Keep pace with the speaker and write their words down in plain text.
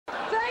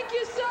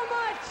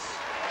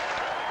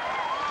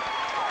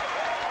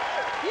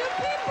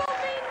people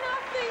mean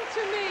nothing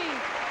to me.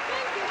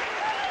 Thank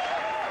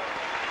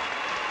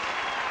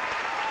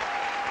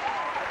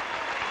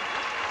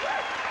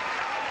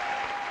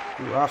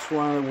you. We lost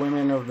one of the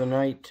women of the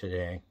night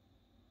today,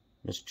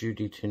 Miss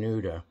Judy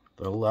Tentuta,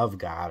 the love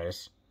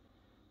goddess.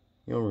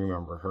 You'll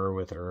remember her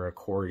with her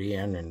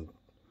accordion and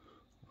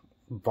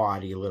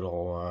bawdy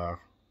little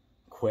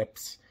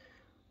quips.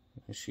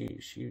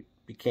 She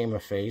became a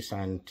face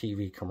on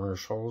TV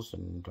commercials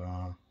and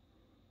a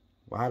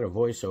lot of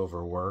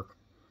voiceover work.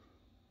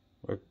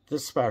 But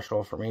this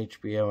special from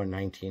HBO in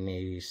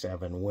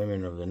 1987,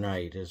 Women of the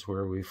Night, is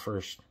where we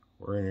first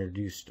were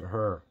introduced to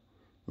her.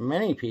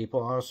 Many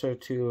people also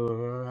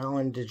to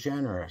Ellen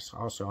DeGeneres,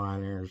 also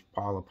on there is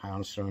Paula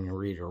Poundstone and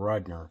Rita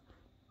Rudner.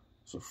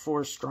 So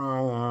 4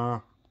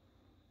 strong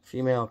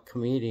female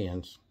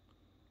comedians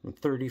from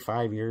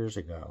 35 years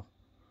ago.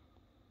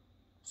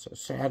 So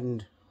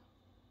saddened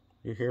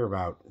to hear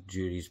about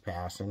Judy's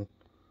passing.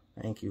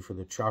 Thank you for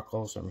the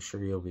chuckles. I'm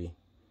sure you'll be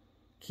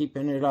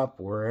keeping it up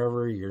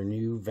wherever your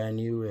new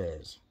venue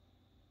is.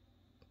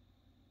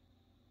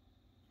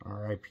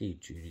 R.I.P.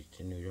 Judy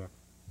Tentuta.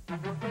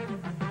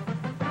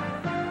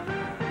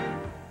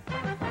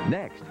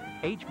 Next,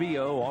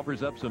 HBO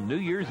offers up some New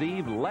Year's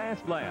Eve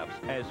last laughs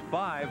as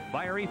 5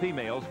 fiery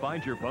females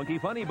find your funky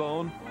funny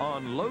bone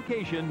on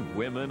location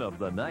Women of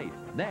the Night.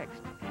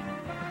 Next.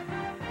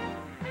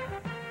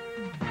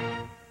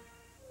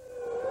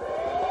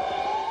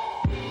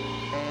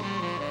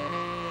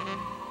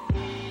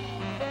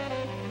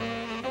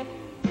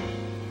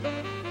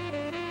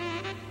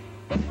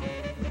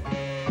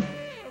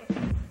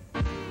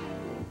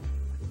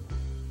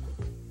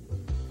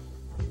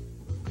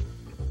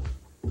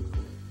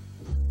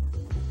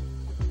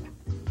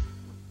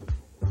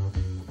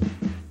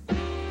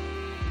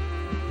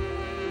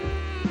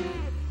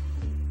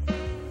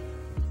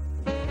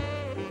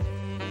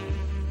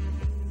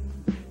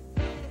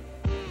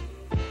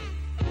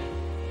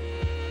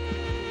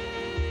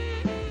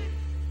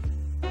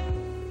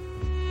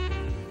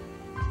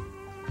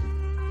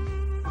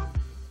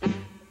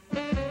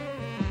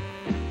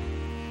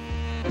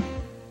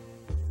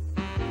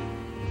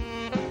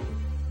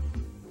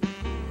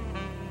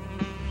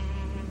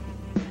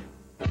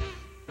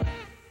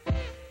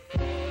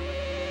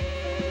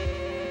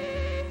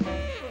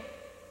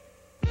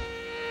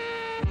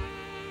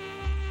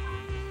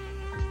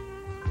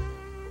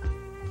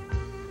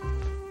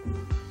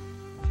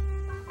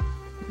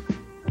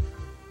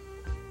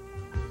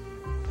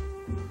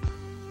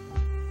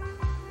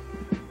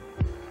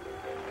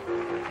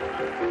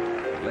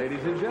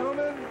 Ladies and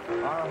gentlemen,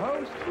 our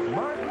host,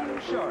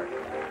 Martin Short.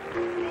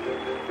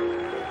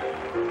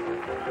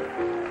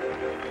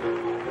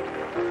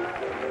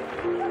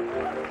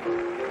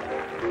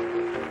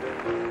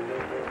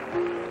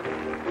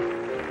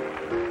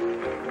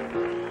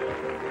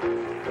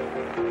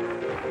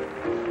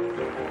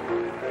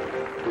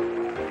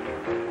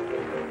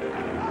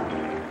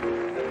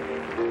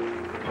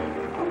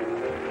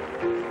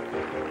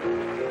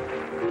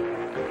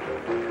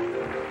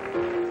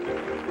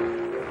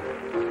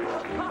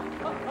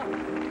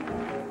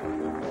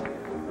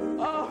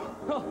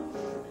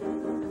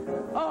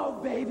 Oh,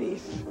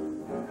 babies.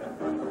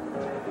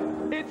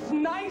 It's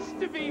nice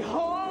to be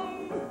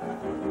home.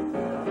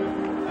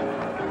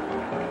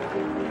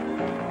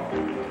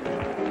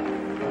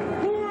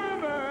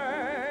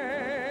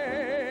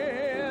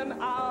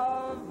 Women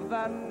of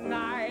the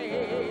night.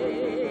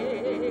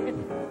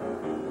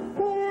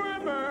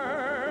 Women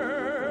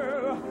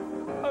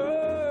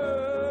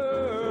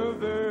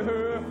of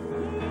the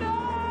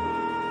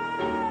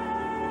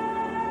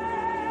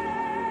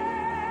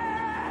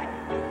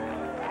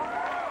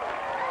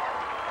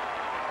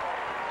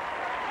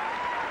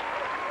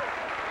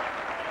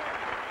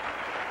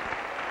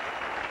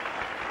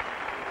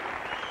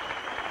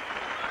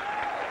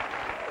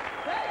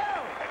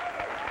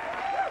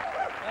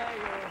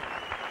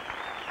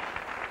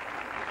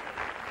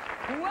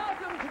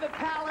Welcome to the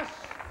Palace.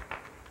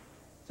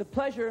 It's a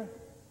pleasure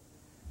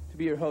to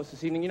be your host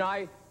this evening. You know,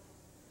 and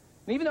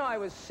even though I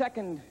was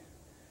second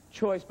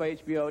choice by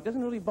HBO, it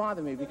doesn't really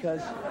bother me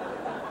because...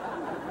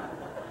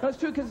 No, it's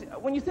true, because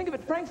when you think of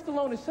it, Frank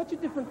Stallone is such a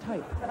different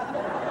type.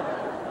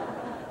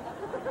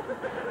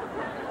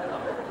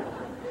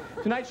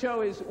 Tonight's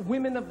show is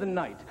Women of the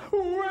Night.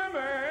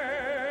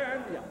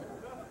 Women! Yeah.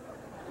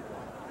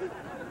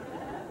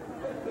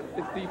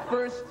 It's the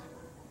first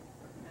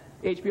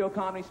HBO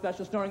comedy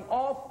special starring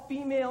all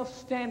female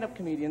stand-up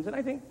comedians, and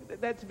I think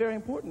that's very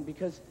important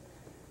because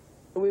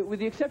with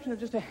the exception of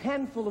just a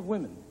handful of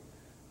women,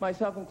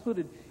 myself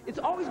included, it's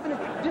always been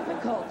a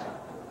difficult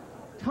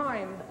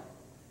time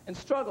and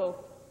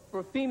struggle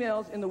for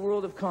females in the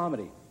world of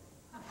comedy.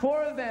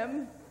 4 of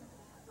them,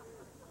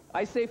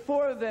 I say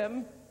 4 of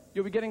them,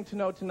 you'll be getting to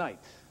know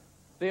tonight.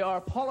 They are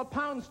Paula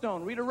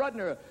Poundstone, Rita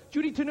Rudner,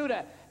 Judy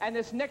Tentuta, and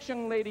this next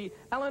young lady,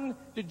 Ellen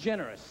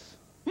DeGeneres.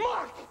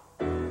 Mark!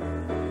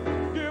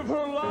 Give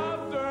her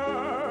laughter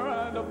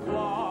and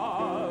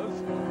applause,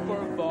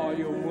 for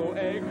volume will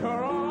egg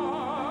her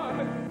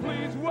on.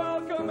 Please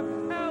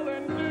welcome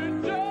Ellen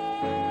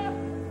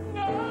DeGeneres.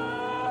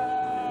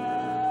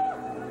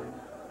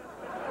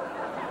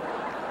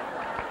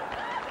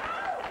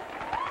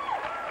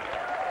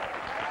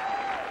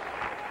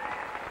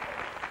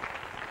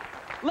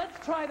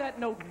 Let's try that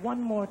note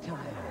one more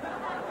time.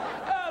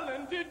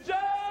 Ellen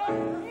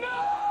DeGeneres!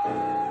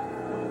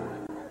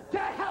 No! To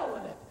hell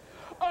with it.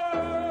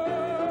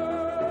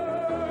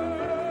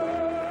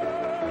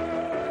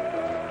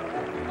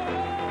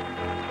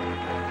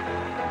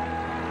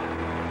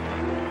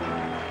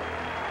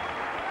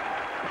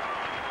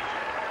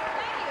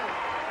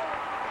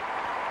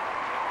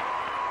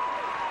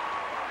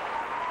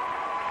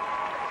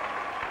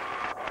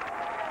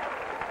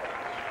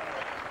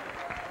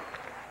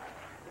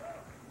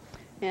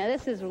 Yeah,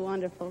 this is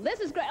wonderful. This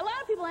is great. A lot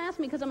of people ask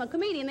me, because I'm a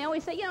comedian, they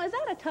always say, you know, is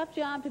that a tough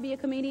job to be a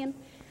comedian?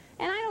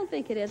 And I don't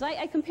think it is.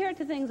 I compare it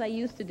to things I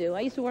used to do.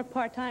 I used to work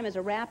part-time as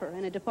a rapper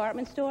in a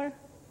department store.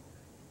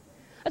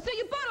 So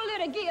you bought a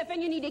little gift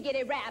and you need to get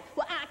it wrapped.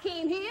 Well, I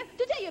came here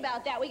to tell you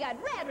about that. We got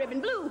red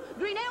ribbon, blue,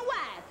 green, and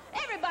white.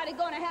 Everybody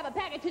gonna have a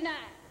packet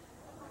tonight.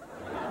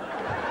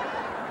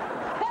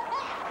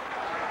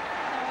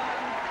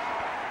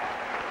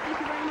 Thank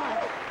you very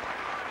much.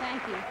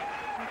 Thank you.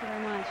 Thank you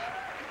very much.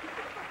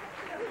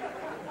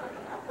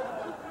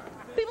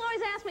 People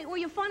always ask me, were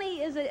you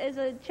funny as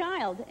a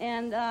child?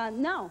 And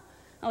no,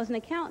 I was an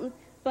accountant.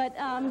 But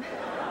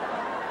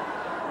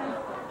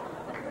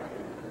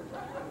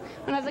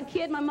when I was a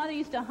kid, my mother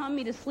used to hum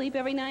me to sleep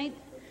every night.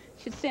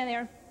 She'd stand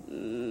there.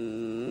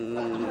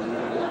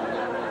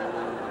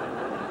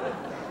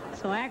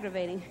 So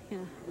aggravating, you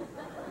know.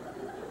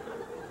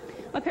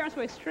 My parents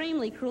were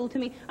extremely cruel to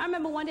me. I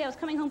remember one day I was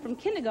coming home from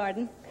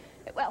kindergarten.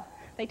 Well,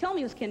 they told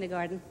me it was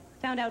kindergarten.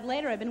 Found out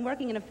later I'd been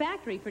working in a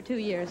factory for 2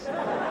 years.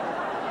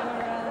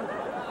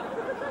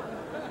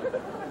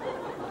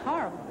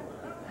 Horrible.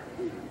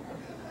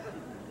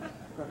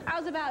 I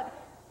was about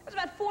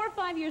 4 or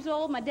 5 years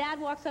old. My dad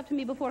walks up to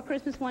me before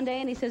Christmas one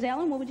day and he says,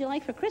 Ellen, what would you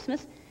like for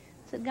Christmas?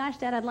 I said, gosh,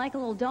 Dad, I'd like a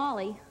little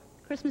dolly.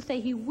 Christmas Day,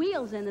 he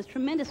wheels in this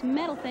tremendous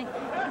metal thing.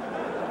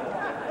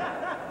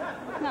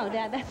 No,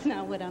 Dad, that's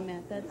not what I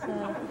meant. That's,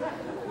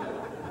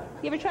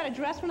 You ever try to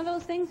dress one of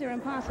those things? They're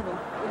impossible.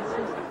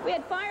 We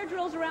had fire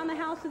drills around the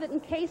house so that in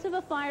case of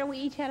a fire, we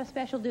each had a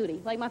special duty.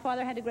 Like my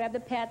father had to grab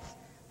the pets,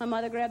 my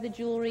mother grabbed the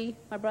jewelry,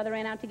 my brother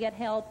ran out to get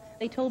help.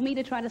 They told me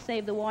to try to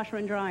save the washer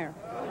and dryer.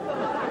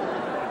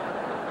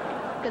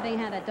 Good thing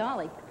I had that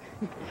dolly.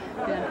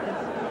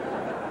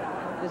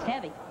 Yeah, it was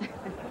heavy.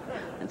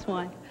 That's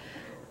why.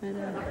 And,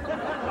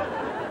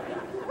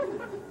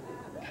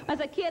 as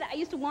a kid, I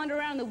used to wander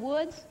around in the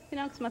woods, you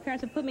know, because my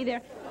parents had put me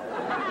there.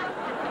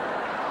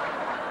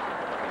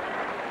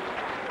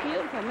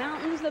 Beautiful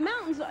mountains. The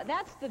mountains,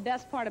 that's the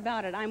best part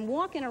about it. I'm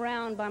walking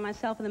around by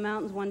myself in the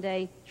mountains one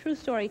day, true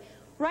story,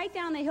 right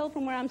down the hill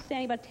from where I'm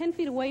standing, about 10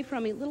 feet away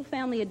from me, little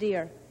family of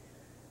deer.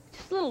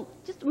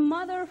 Just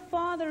mother,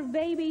 father,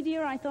 baby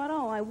deer. I thought,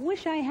 oh, I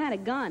wish I had a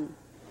gun.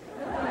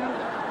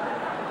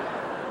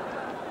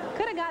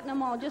 Could have gotten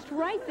them all just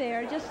right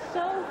there, just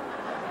so...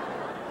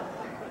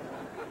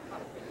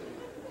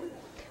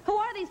 Who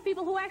are these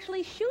people who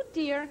actually shoot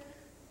deer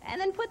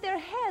and then put their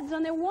heads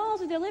on their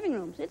walls of their living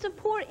rooms? It's a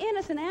poor,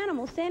 innocent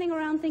animal standing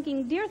around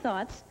thinking deer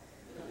thoughts.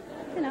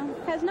 You know,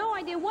 has no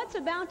idea what's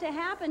about to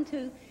happen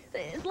to...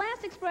 His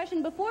last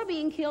expression before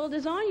being killed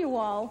is on your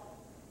wall.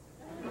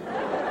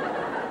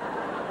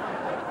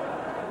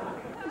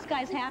 This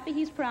guy's happy.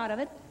 He's proud of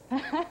it.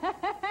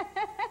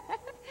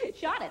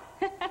 Shot it.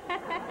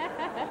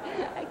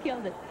 I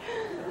killed it.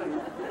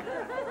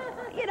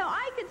 You know,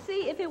 I could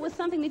see if it was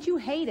something that you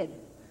hated.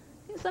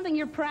 Something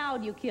you're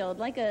proud you killed,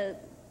 like a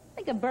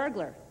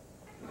burglar.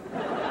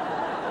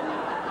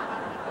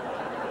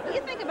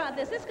 You think about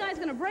this. This guy's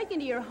going to break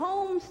into your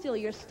home, steal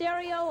your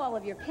stereo, all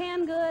of your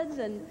canned goods,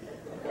 and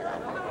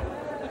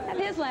have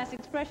his last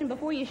expression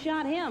before you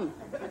shot him.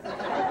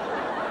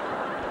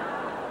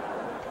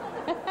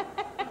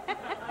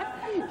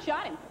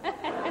 Shot him.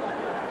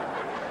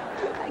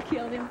 I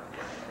killed him.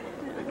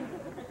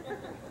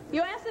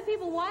 You ask the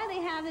people why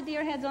they have the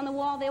deer heads on the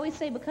wall, they always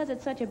say because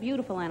it's such a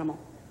beautiful animal.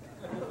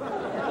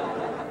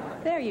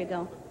 There you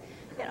go.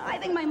 You know, I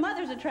think my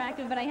mother's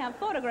attractive, but I have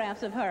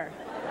photographs of her.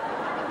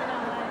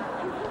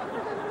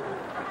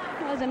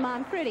 You know, wasn't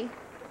Mom pretty?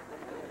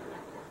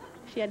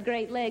 She had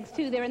great legs,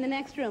 too. They're in the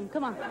next room.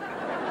 Come on.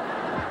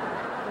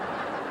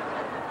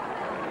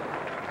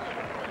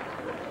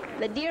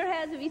 The deer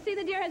heads, if you see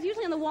the deer heads,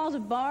 usually on the walls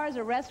of bars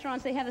or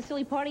restaurants, they have the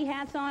silly party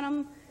hats on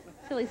them,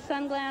 silly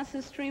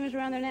sunglasses, streamers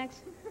around their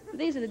necks.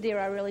 These are the deer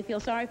I really feel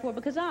sorry for,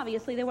 because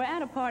obviously they were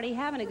at a party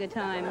having a good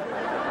time.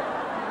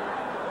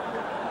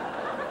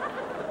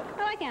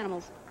 I like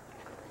animals.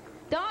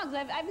 Dogs,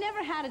 I've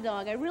never had a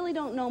dog. I really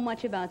don't know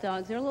much about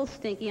dogs. They're a little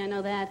stinky, I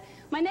know that.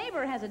 My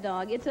neighbor has a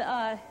dog. It's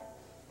a,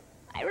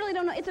 I really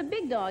don't know. It's a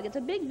big dog. It's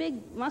a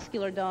big,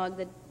 muscular dog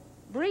that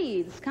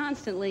breathes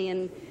constantly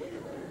and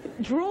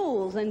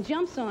drools and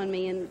jumps on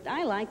me, and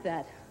I like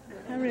that.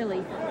 I really,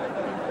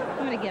 I'm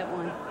going to get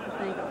one, I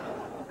think.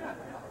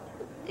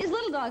 These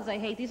little dogs I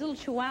hate, these little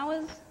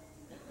chihuahuas,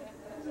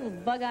 these little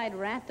bug-eyed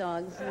rat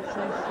dogs.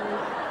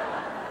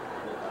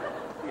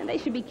 And they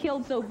should be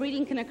killed so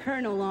breeding can occur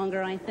no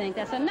longer, I think.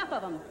 That's enough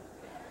of them.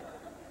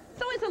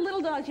 It's always the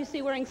little dogs you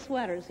see wearing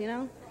sweaters, you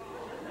know?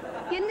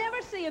 You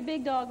never see a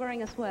big dog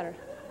wearing a sweater.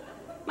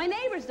 My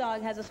neighbor's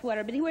dog has a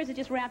sweater, but he wears it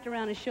just wrapped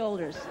around his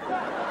shoulders.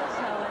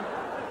 So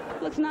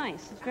it looks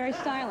nice. It's very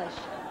stylish.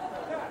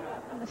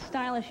 A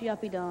stylish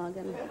yuppie dog.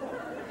 And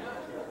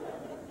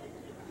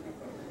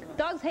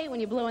dogs hate when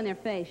you blow in their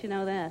face, you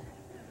know that.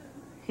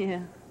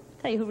 Yeah.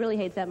 Tell you who really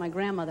hates that, my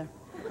grandmother.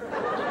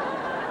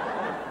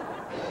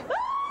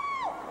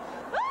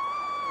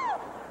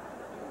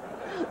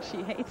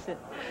 She hates it.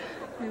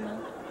 You know.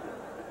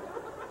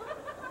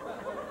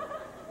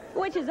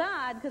 Which is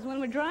odd, because when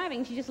we're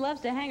driving, she just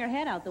loves to hang her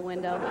head out the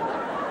window.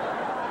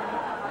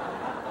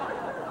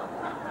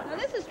 Now,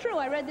 this is true.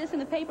 I read this in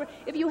the paper.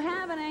 If you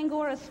have an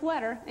Angora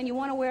sweater and you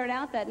want to wear it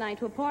out that night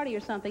to a party or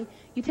something,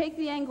 you take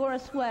the Angora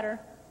sweater,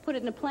 put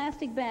it in a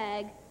plastic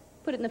bag,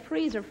 put it in the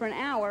freezer for an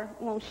hour,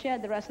 it won't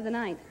shed the rest of the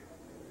night,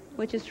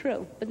 which is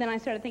true. But then I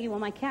started thinking, well,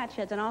 my cat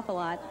sheds an awful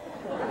lot.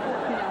 You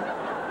know.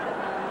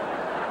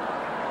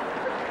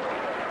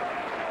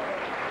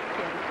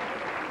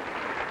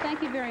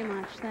 Thank you very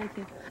much. Thank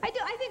you.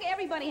 I think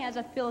everybody has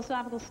a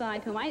philosophical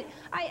side to them. I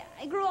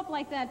grew up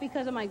like that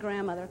because of my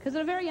grandmother. Because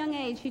at a very young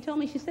age, she told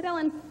me, she said,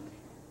 Ellen,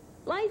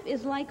 life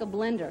is like a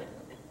blender.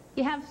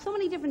 You have so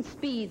many different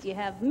speeds. You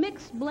have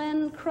mix,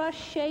 blend, crush,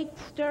 shake,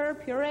 stir,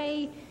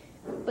 puree,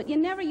 but you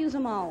never use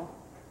them all.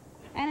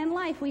 And in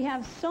life, we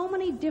have so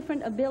many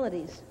different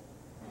abilities,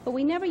 but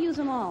we never use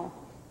them all.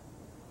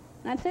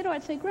 And I'd say to her,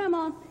 I'd say,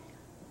 Grandma,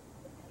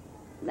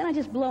 then I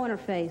just blow in her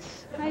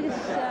face. I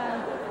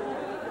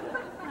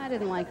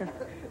didn't like her.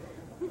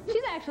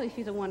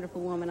 She's a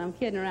wonderful woman. I'm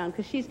kidding around,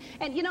 because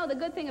and you know, the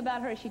good thing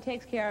about her is she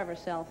takes care of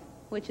herself,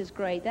 which is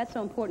great. That's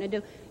so important to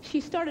do.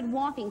 She started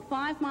walking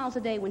 5 miles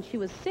a day when she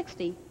was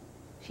 60.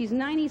 She's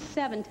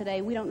 97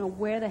 today. We don't know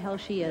where the hell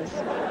she is.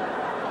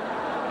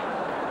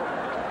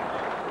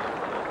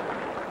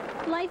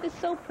 Life is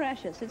so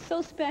precious. It's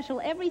so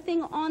special.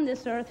 Everything on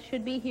this earth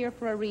should be here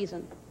for a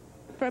reason,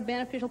 for a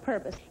beneficial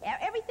purpose.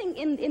 Everything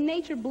in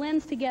nature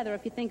blends together,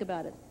 if you think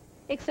about it,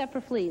 except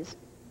for fleas.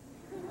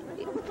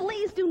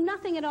 Fleas do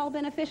nothing at all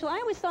beneficial. I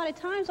always thought at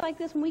times like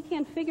this, when we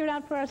can't figure it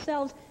out for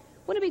ourselves,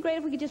 wouldn't it be great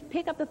if we could just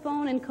pick up the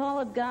phone and call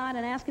up God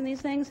and ask him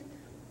these things?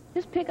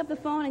 Just pick up the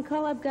phone and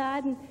call up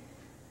God and...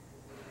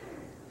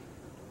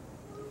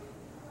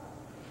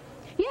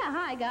 Yeah,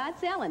 hi, God.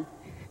 It's Ellen.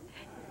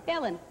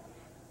 Ellen.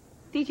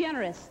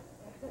 DeGeneres.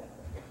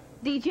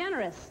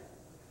 DeGeneres.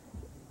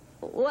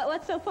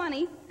 What's so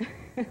funny?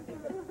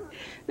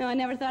 No, I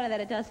never thought of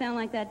that. It does sound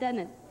like that, doesn't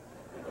it?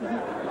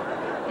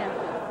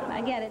 Yeah,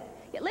 I get it.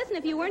 Yeah, listen,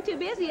 if you weren't too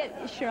busy...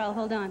 Sure, I'll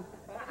hold on.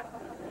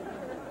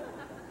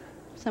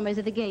 Somebody's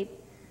at the gate.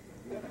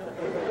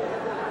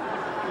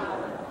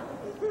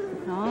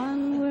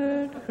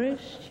 Onward,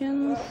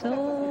 Christian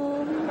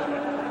soldiers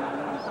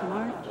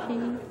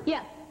marching.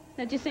 Yeah,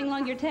 now just sing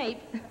along your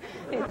tape.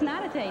 It's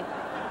not a tape.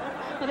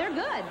 Well, they're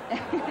good.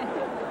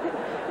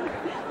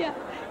 Yeah.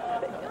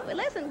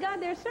 Listen,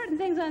 God, there are certain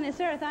things on this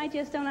earth I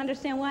just don't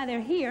understand why they're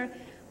here.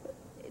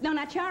 No,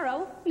 not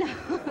Charo. No.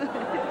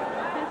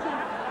 That's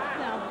not...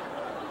 No.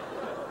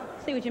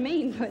 See what you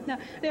mean, but no.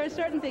 There are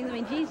certain things, I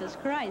mean, Jesus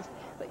Christ.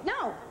 But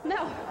no.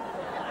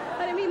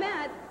 I didn't mean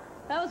that.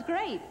 That was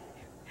great.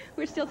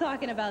 We're still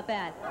talking about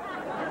that.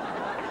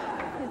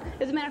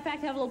 As a matter of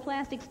fact, I have a little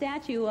plastic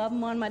statue of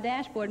him on my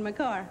dashboard in my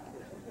car.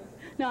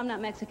 No, I'm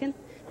not Mexican.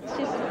 It's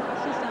just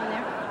on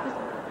there.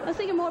 I was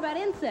thinking more about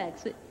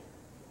insects.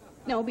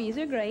 No, bees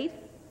are great.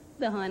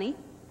 The honey.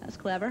 That's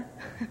clever.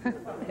 I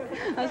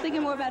was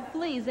thinking more about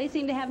fleas. They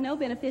seem to have no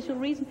beneficial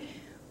reason.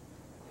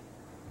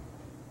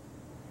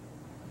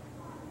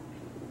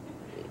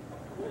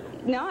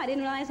 No, I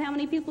didn't realize how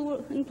many people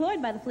were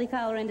employed by the flea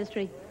collar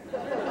industry.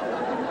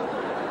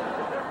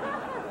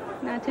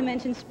 Not to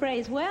mention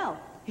sprays. Well,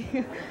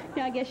 yeah,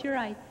 I guess you're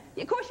right.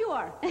 Yeah, of course you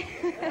are.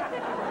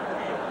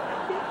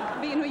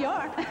 Being who you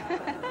are.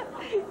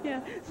 Yeah,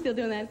 still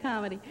doing that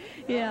comedy.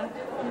 Yeah.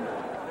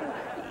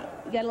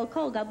 You got a little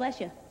cold. God bless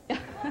you.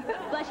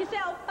 Bless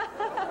yourself.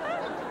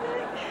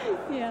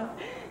 Yeah,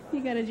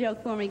 you got a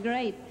joke for me.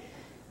 Great.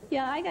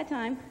 Yeah, I got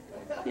time.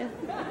 Yeah.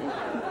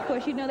 Of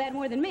course, you'd know that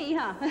more than me,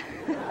 huh?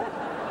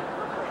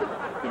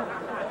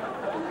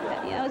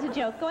 Yeah, that was a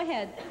joke. Go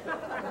ahead.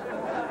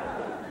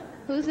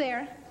 Who's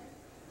there?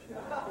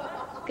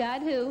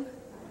 God who?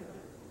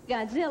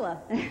 Godzilla.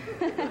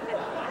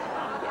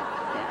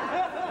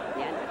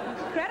 Yeah,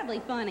 incredibly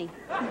funny.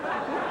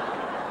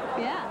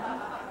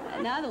 Yeah,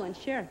 another one,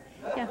 sure.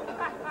 Yeah.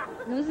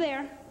 Who's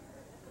there?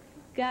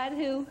 God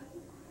who?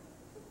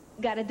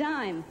 Got a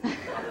dime.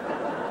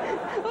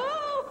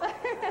 Oh!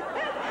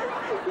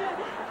 Yeah.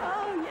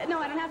 Oh, yeah. No,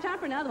 I don't have time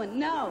for another one.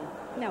 No.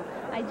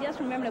 I just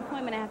remembered an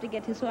appointment I have to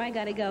get to, so I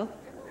gotta go.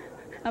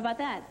 How about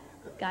that?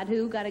 God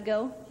who? Gotta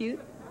go? Cute?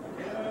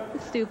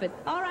 Stupid.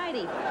 All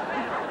righty.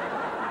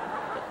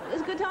 It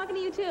was good talking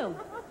to you, too.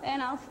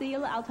 And I'll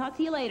talk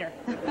to you later.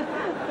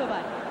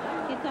 Bye-bye.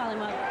 You call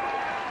him up.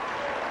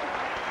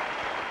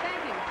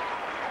 Thank you.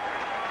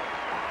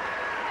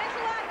 Thanks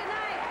a lot. Good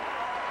night.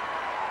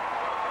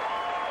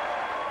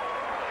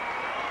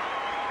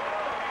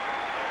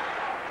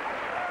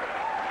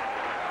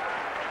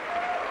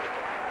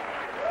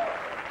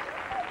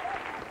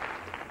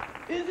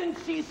 Isn't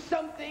she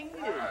something?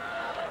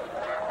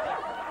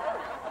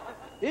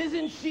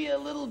 Isn't she a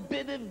little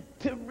bit of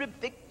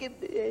terrific?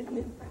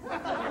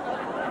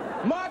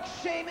 Mark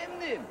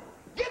Shaman,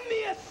 give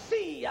me a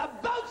C, a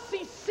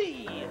bouncy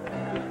C.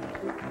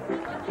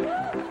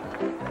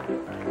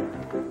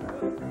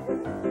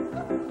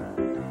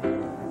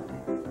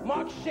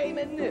 Mark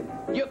Shaman,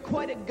 you're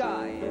quite a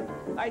guy.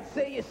 I'd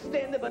say you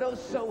stand up but oh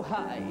so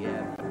high.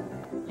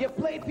 You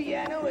play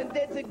piano and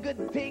that's a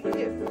good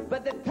thing,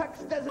 but the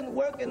tux doesn't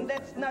work and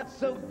that's not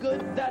so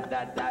good. Da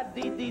da da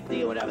dee dee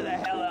dee, whatever the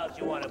hell else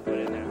you want to put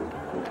in there.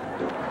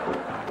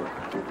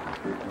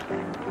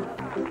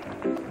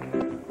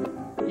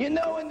 You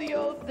know, in the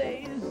old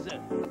days,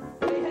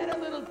 they had a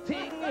little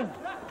thing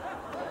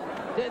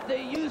that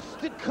they used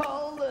to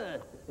call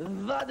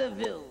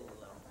vaudeville.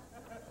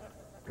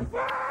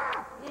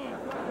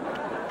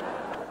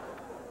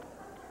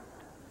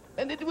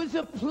 And it was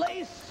a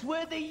place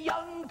where the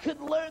young could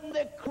learn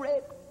their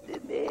craft.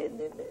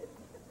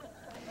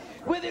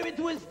 Whether it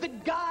was the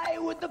guy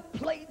with the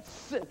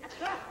plates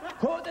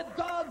or the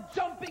dog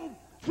jumping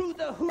through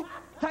the hoop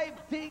type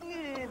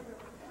thing.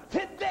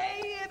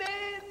 Today,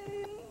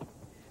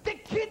 the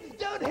kids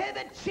don't have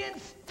a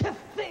chance to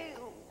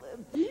fail.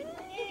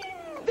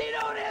 They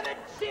don't have a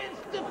chance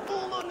to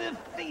fool on their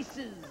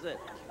faces.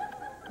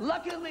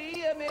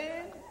 Luckily,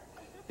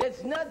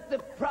 that's not the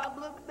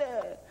problem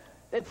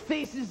that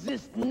faces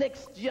this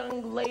next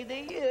young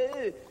lady,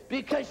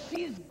 because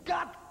she's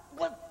got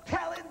what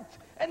talent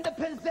and the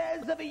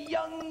pizzazz of a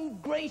young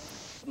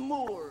Grace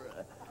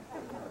Moore.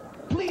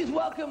 Please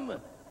welcome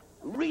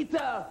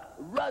Rita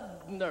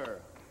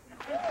Rudner.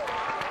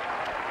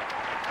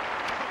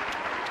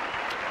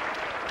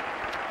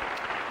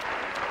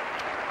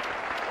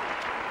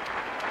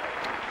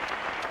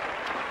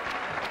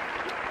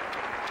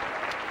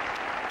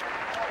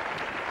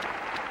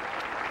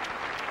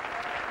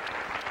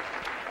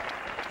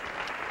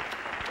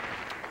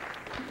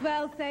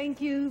 Well,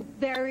 thank you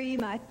very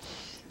much.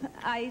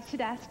 I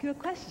should ask you a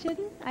question,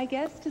 I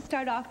guess, to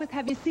start off with.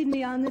 Have you seen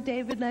me on the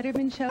David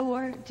Letterman show,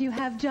 or do you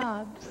have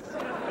jobs?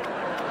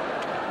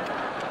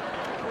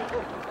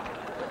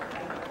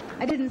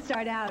 I didn't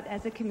start out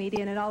as a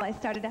comedian at all. I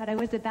started out, I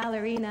was a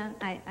ballerina.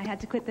 I had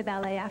to quit the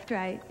ballet after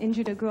I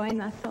injured a groin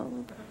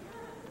muscle.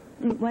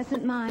 It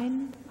wasn't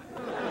mine.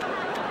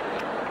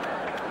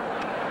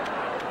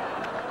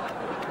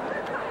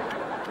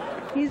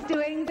 He's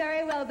doing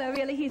very well, though,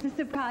 really. He's a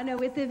soprano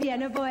with the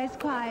Vienna Boys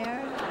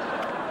Choir.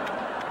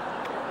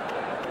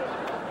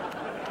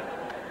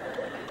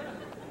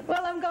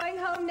 Well, I'm going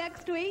home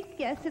next week.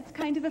 Yes, it's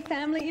kind of a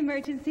family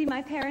emergency.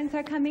 My parents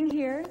are coming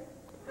here.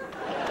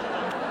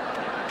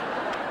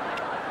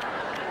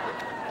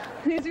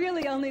 There's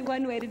really only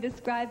one way to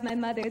describe my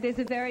mother. There's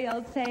a very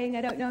old saying,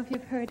 I don't know if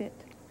you've heard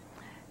it.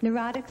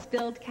 Neurotics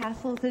build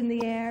castles in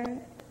the air,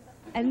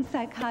 and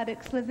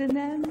psychotics live in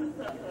them.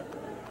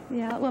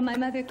 Yeah, well, my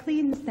mother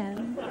cleans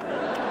them.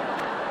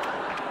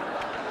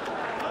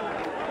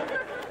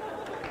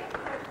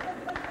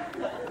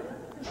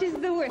 She's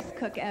the worst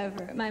cook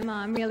ever, my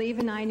mom. Really,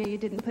 even I knew you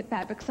didn't put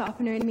fabric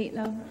softener in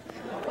meatloaf.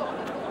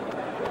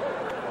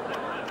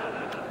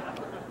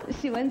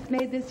 She once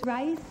made this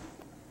rice.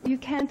 You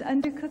can't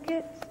undercook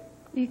it.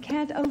 You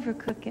can't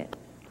overcook it.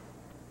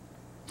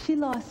 She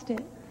lost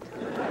it.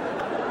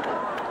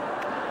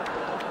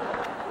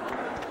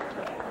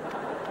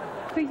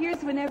 For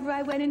years, whenever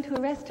I went into a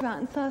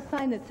restaurant and saw a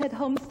sign that said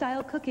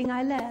home-style cooking,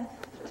 I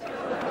left.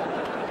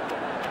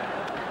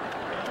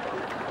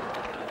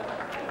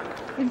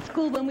 In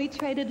school, when we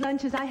traded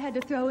lunches, I had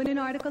to throw in an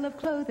article of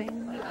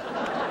clothing.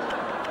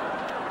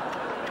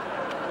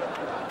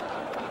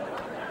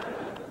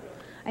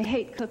 I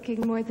hate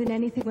cooking more than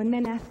anything. When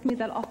men ask me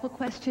that awful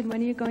question,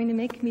 when are you going to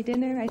make me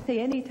dinner? I say,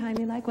 anytime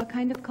you like. What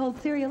kind of cold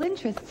cereal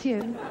interests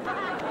you?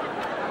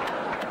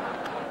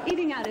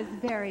 Eating out is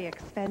very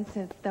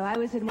expensive, though. I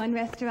was in one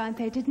restaurant,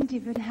 they didn't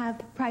even have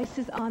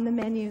prices on the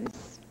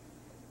menus.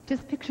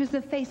 Just pictures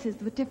of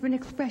faces with different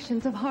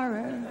expressions of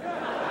horror.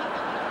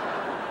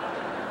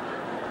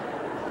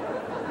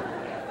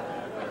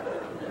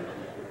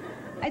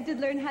 I did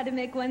learn how to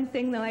make one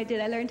thing, though. I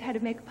learned how to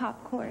make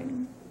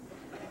popcorn.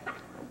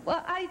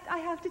 Well, I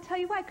have to tell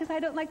you why, because I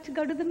don't like to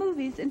go to the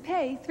movies and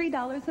pay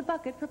 $3 a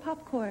bucket for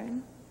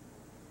popcorn.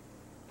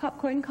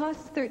 Popcorn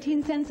costs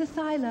 13 cents a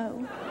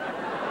silo.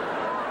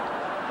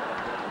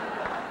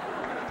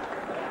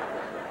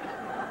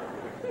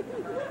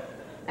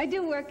 I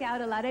do work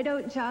out a lot. I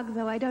don't jog,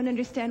 though. I don't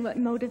understand what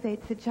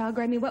motivates a jogger.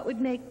 I mean, what would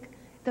make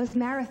those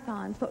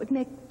marathons, what would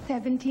make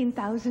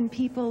 17,000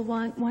 people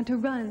want to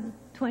run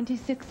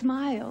 26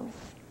 miles?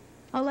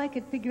 All I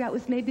could figure out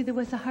was maybe there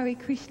was a Hare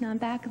Krishna on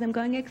back of them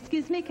going,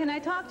 excuse me, can I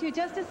talk to you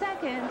just a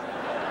second?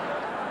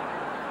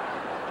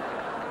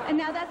 And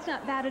now that's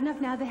not bad enough.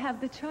 Now they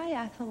have the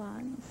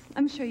triathlons.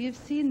 I'm sure you've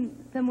seen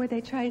them where they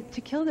try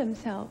to kill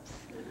themselves.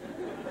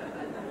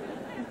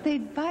 They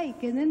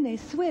bike, and then they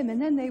swim,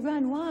 and then they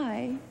run.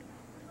 Why?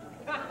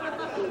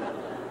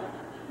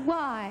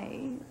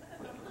 Why?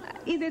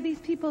 Either these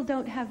people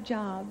don't have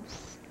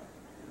jobs,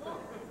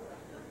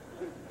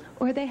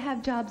 Or they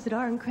have jobs that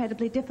are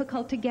incredibly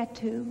difficult to get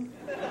to.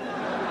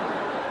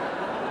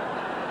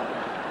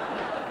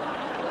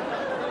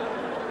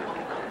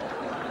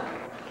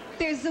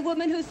 There's a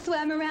woman who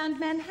swam around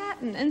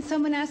Manhattan, and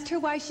someone asked her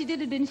why she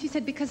did it, and she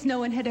said because no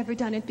one had ever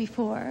done it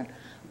before.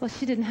 Well,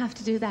 she didn't have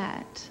to do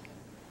that.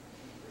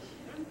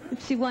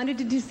 If she wanted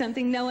to do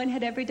something no one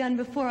had ever done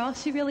before, all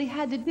she really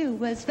had to do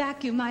was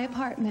vacuum my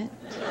apartment.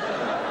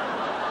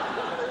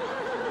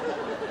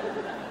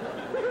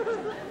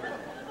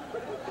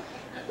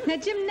 Now,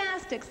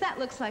 gymnastics, that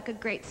looks like a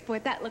great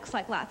sport. That looks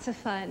like lots of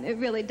fun. It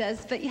really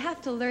does. But you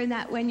have to learn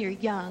that when you're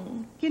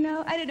young. You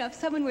know, I don't know, if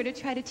someone were to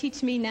try to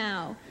teach me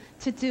now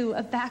to do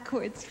a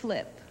backwards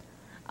flip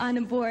on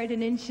a board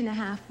 1.5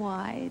 inches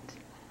wide,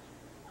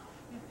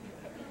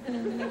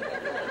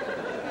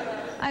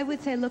 I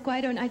would say, look,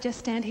 why don't I just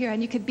stand here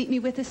and you could beat me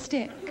with a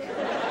stick?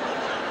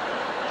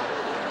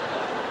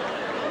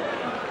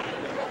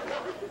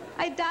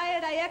 I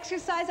diet, I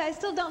exercise, I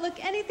still don't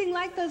look anything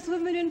like those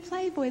women in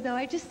Playboy, though.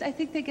 I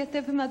think they get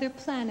them from other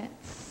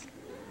planets.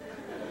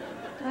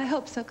 I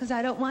hope so, because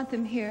I don't want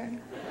them here.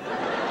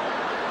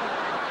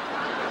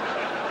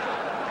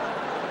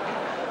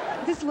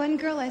 This one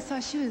girl I saw,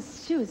 she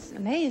was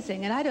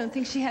amazing, and I don't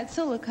think she had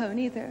silicone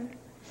either.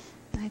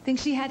 I think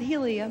she had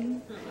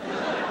helium.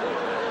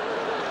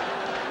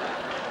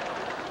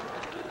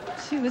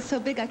 She was so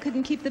big I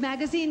couldn't keep the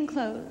magazine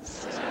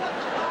closed.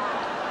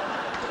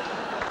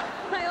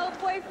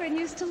 My boyfriend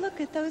used to look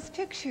at those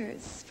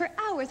pictures for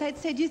hours. I'd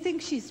say, do you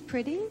think she's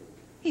pretty?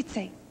 He'd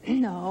say,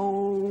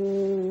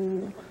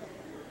 no.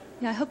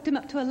 Yeah, I hooked him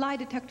up to a lie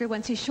detector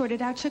once. He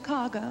shorted out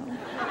Chicago.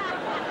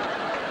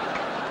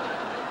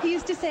 He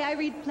used to say, I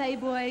read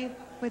Playboy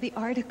for the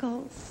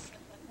articles.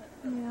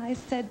 Yeah, I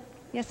said,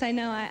 yes, I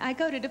know. I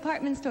go to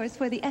department stores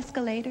for the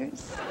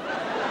escalators.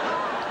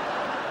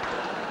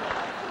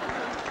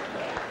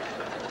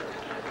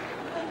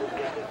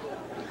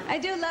 I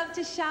do love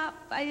to shop,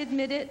 I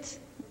admit it.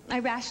 I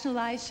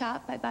rationalize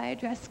shop. I buy a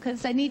dress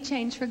because I need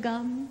change for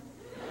gum.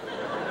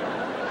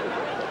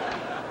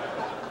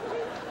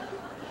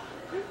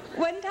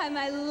 One time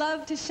I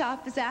love to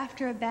shop is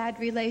after a bad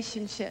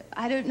relationship.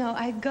 I don't know,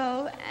 I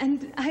go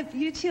and I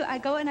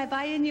go and I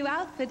buy a new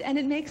outfit and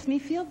it makes me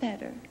feel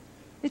better.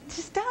 It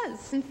just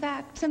does. In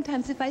fact,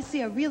 sometimes if I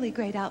see a really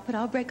great outfit,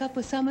 I'll break up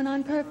with someone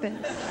on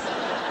purpose.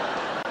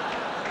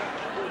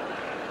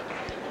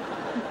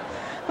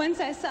 Once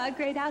I saw a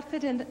great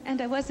outfit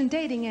and I wasn't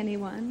dating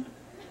anyone.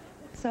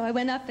 So I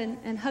went up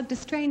and hugged a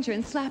stranger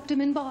and slapped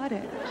him and bought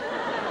it.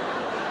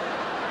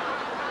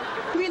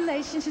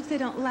 Relationships, they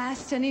don't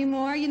last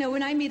anymore. You know,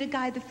 when I meet a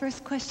guy, the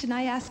first question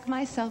I ask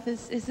myself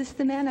is this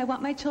the man I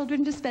want my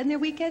children to spend their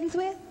weekends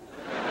with?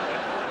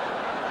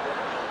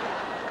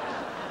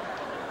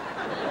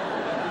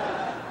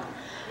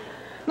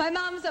 My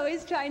mom's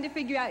always trying to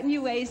figure out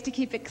new ways to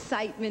keep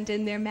excitement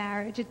in their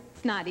marriage.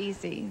 It's not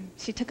easy.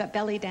 She took up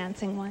belly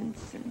dancing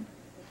once, and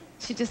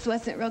she just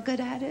wasn't real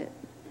good at it.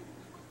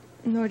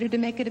 In order to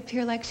make it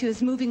appear like she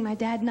was moving, my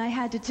dad and I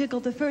had to jiggle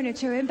the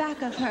furniture in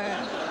back of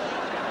her.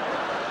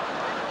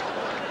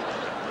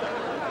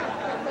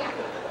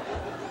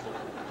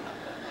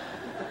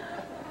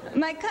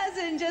 My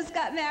cousin just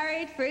got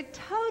married for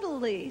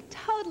totally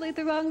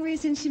the wrong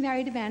reason. She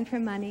married a man for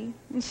money.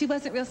 And she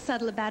wasn't real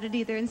subtle about it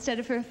either. Instead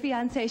of her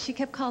fiancé, she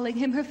kept calling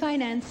him her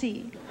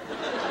financee.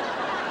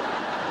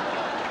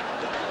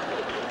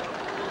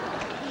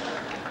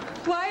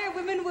 Why are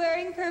women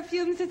wearing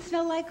perfumes that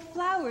smell like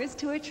flowers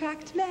to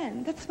attract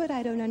men? That's what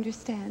I don't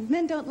understand.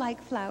 Men don't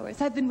like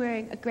flowers. I've been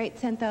wearing a great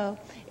scent, though.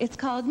 It's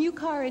called New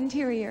Car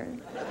Interior.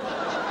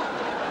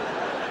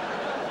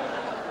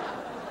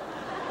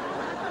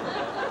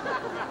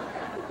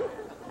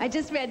 I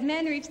just read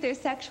men reach their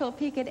sexual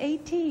peak at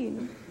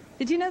 18.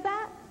 Did you know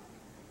that?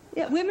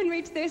 Yeah, women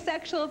reach their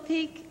sexual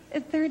peak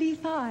at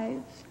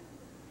 35.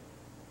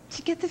 Did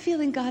you get the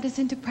feeling God is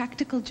into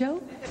practical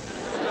jokes?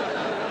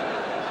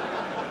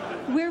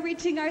 We're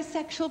reaching our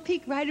sexual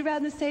peak right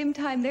around the same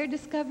time they're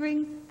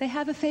discovering they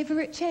have a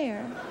favorite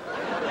chair.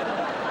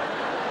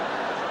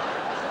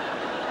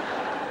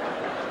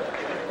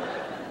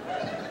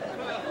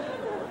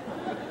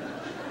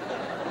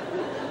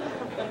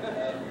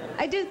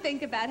 I do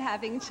think about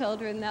having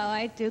children, though,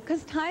 I do,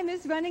 because time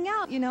is running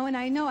out, you know, and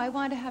I know I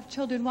want to have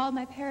children while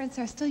my parents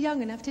are still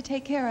young enough to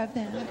take care of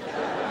them.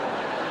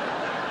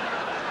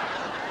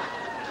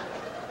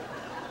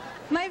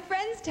 My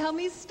friends tell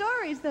me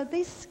stories, though.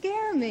 They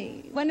scare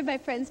me. One of my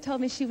friends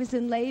told me she was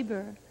in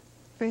labor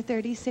for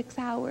 36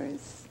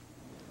 hours.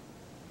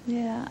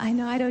 Yeah, I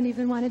know. I don't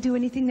even want to do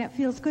anything that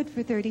feels good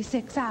for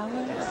 36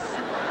 hours.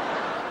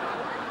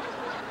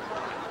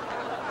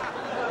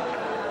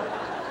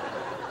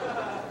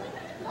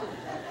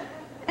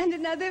 And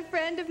another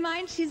friend of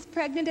mine, she's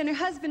pregnant and her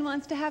husband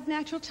wants to have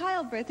natural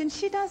childbirth and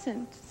she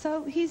doesn't.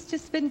 So he's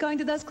just been going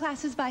to those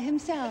classes by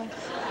himself.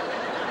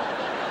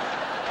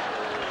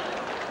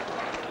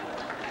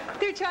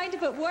 They're trying to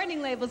put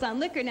warning labels on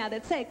liquor now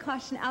that say,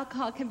 caution,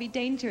 alcohol can be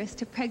dangerous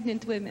to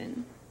pregnant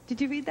women.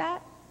 Did you read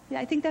that?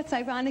 Yeah, I think that's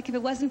ironic. If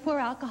it wasn't for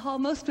alcohol,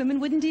 most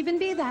women wouldn't even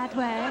be that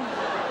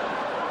way.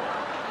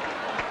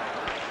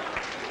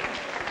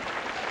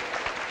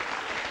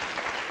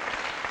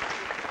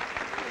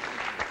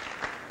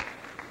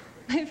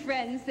 My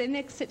friends, they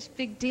make such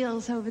big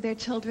deals over their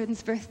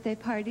children's birthday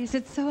parties.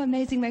 It's so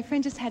amazing. My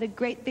friend just had a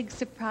great big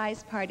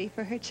surprise party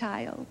for her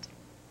child.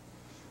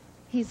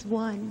 He's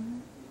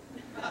 1.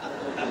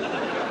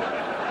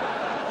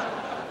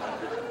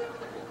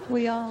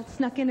 We all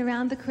snuck in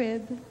around the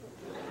crib.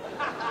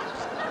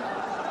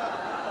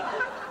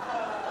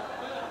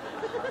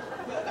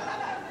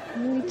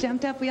 We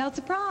jumped up, we all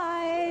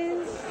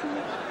surprise.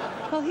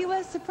 Well, he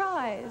was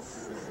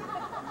surprised.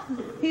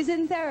 He's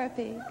in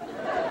therapy.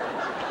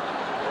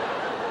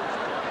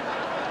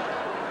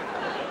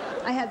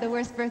 I had the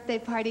worst birthday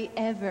party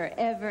ever,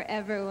 ever,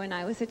 ever when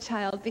I was a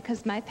child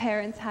because my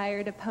parents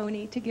hired a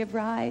pony to give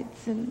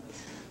rides, and,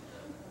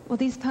 well,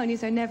 these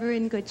ponies are never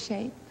in good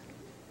shape.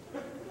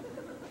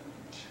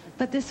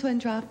 But this one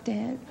dropped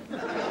dead.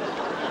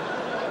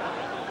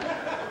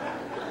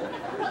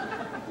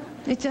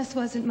 It just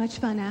wasn't much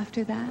fun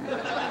after that.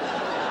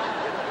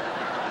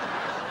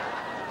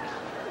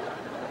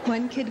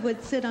 One kid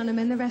would sit on him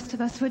and the rest of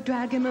us would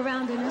drag him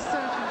around in a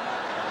circle.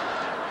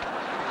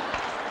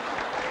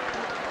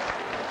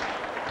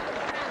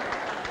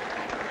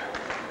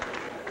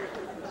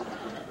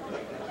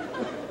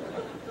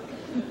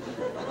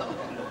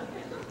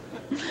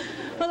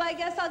 Well, I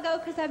guess I'll go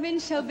because I'm in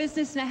show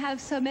business and I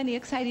have so many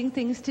exciting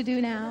things to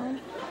do now.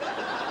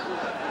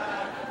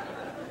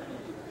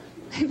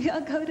 Maybe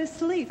I'll go to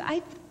sleep.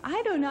 I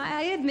don't know.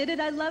 I admit it.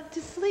 I love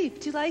to sleep.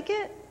 Do you like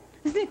it?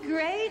 Isn't it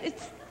great?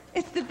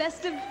 It's the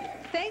best of...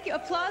 Thank you.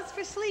 Applause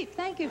for sleep.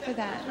 Thank you for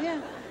that.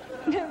 Yeah.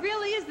 It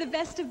really is the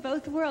best of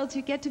both worlds.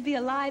 You get to be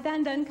alive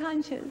and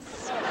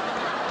unconscious.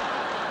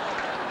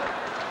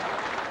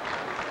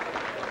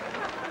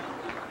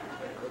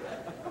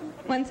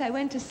 Once I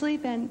went to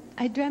sleep and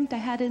I dreamt I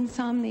had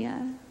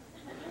insomnia.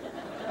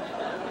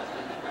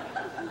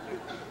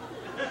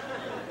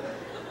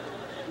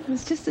 It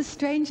was just the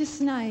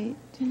strangest night,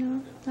 you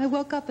know. I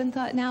woke up and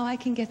thought, now I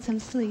can get some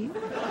sleep.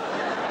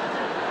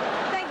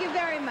 Thank you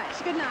very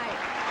much. Good night.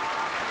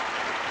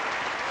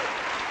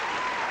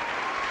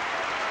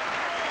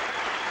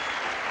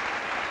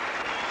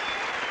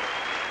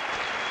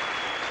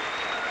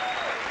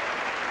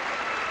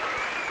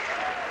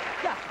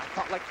 Yeah, I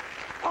thought like,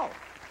 oh,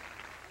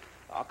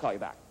 I'll call you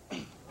back.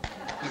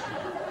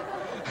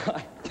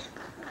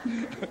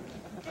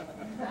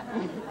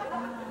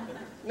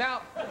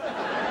 Now,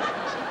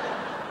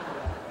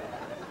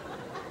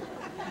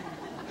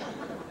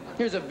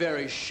 here's a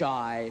very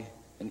shy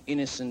and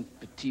innocent,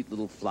 petite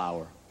little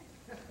flower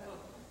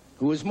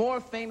who is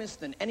more famous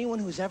than anyone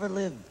who's ever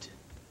lived.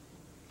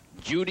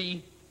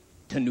 Judy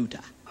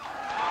Tentuta.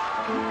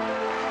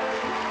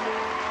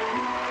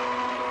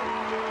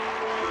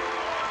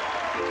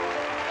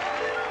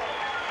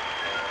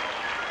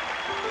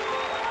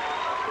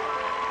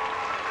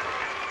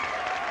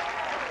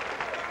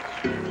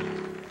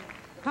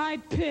 Hi,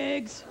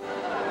 pigs.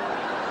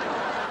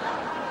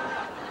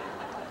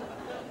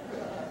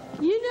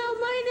 You know,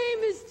 my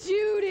name is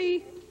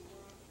Judy,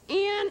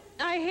 and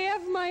I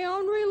have my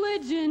own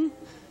religion,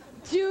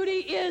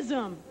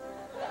 Judaism.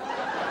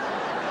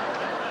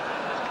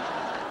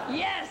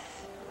 Yes,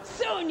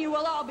 soon you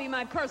will all be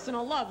my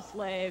personal love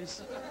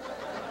slaves.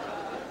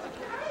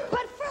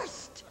 But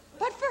first,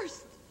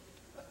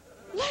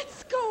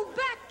 let's go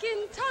back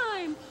in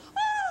time.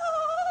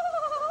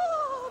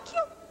 Oh,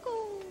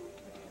 Kyoko.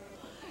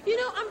 You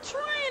know, I'm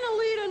trying to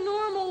lead a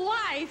normal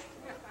life,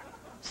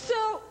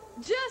 so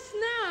just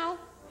now,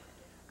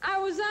 I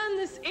was on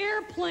this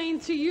airplane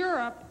to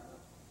Europe.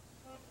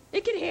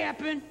 It can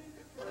happen.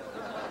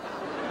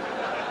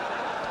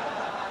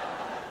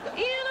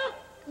 And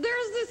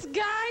there's this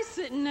guy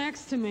sitting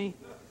next to me.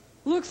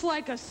 Looks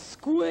like a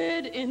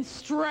squid in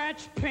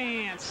stretch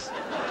pants.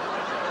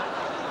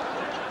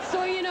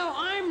 So, you know,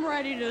 I'm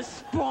ready to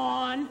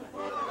spawn.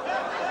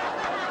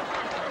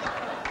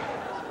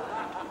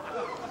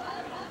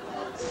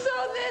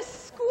 So this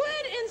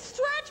squid in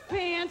stretch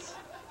pants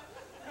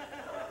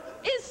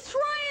is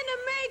trying to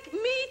make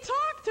me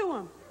talk to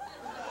him.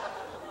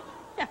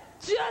 Yeah,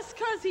 just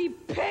because he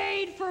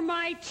paid for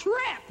my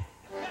trip.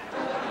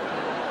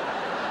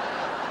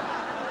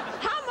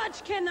 How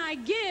much can I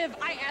give?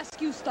 I ask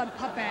you, stunt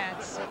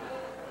puppets.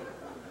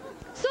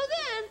 So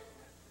then,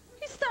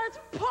 he starts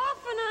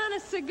puffing on a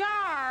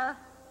cigar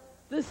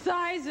the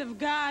size of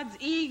God's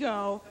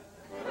ego.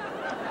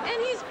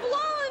 And he's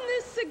blowing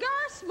this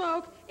cigar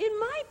smoke in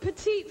my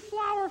petite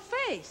flower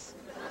face.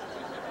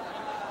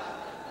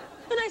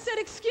 And I said,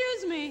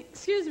 excuse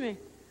me,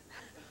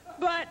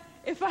 but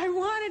if I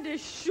wanted to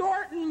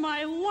shorten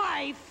my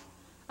life,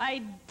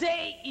 I'd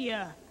date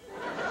you.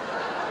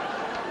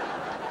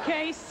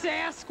 Okay,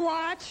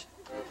 Sasquatch?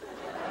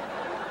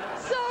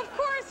 So, of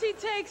course, he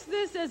takes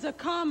this as a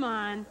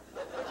come-on.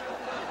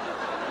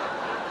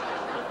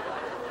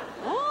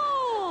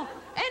 Oh,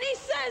 and he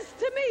says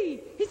to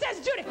me, he says,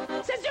 Judy,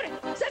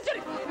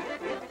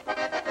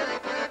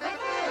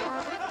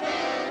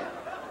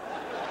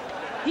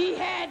 he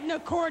had an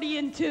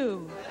accordion,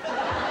 too.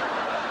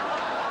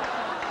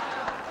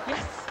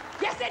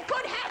 Yes, it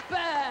could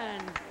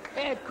happen.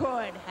 It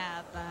could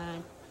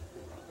happen.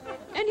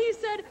 And he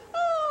said,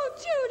 oh,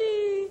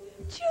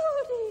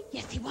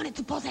 Yes, he wanted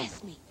to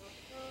possess me.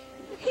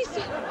 He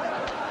said, oh,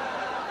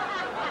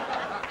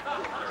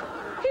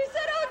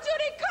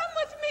 Judy, come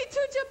with me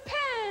to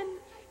Japan.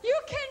 You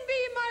can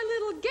be my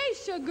little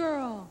geisha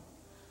girl.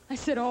 I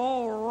said,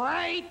 all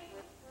right.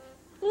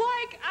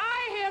 Like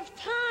I have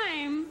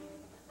time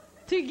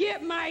to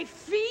get my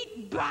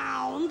feet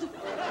bound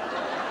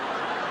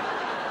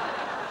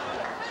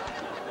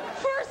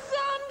for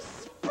some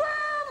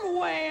sperm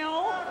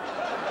whale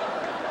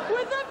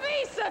with a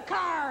Visa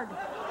card.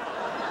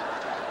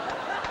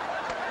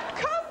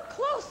 Come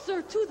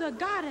closer to the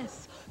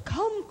goddess.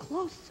 Come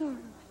closer.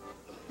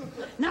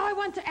 Now I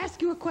want to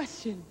ask you a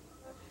question.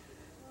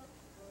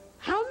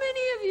 How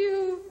many of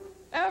you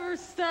ever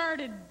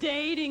started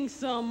dating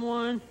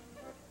someone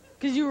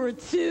because you were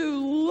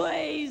too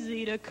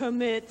lazy to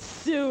commit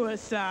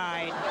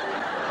suicide?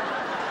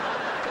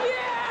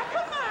 Yeah,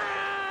 come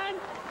on.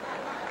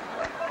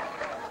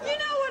 You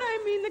know what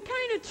I mean? The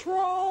kind of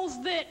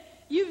trolls that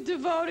you've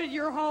devoted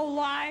your whole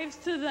lives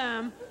to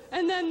them,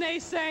 and then they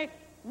say,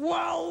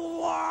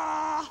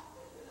 well,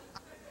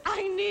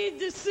 I need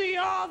to see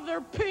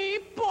other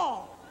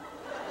people.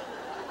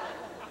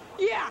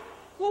 Yeah,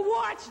 well,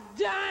 watch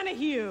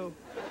Donahue.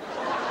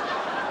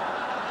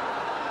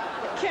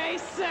 Okay,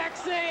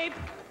 sex ape.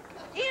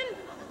 And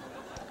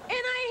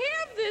I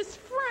have this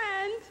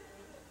friend,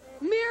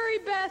 Mary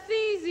Beth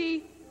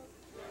Easy,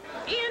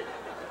 and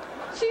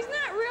she's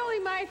not really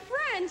my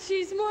friend.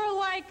 She's more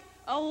like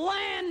a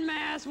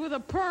landmass with a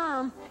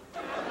perm.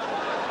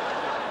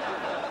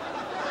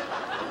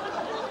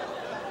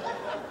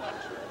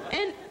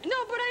 And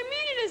no, but I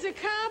mean it as a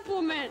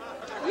compliment.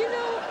 You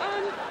know,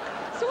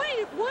 so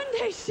one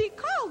day she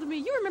called me.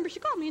 You remember she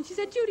called me and she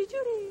said, Judy,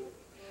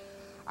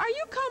 are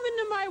you coming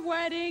to my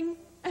wedding?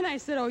 And I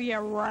said, oh, yeah,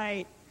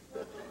 right.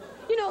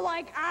 You know,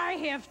 like I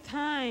have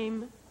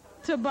time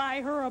to buy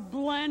her a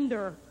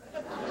blender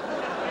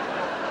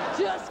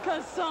just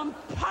because some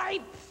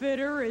pipe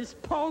fitter is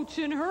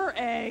poaching her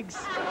eggs.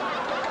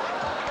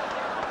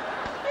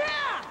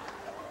 Yeah,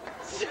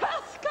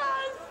 just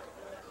because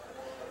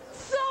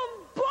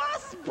some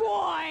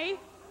busboy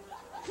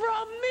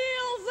from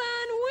Meals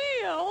on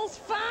Wheels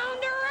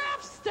found her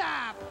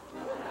F-stop.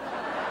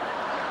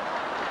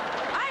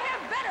 I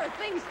have better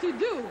things to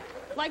do,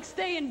 like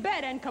stay in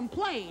bed and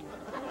complain.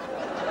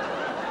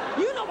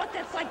 You know what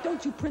that's like,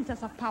 don't you,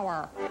 Princess of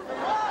Power?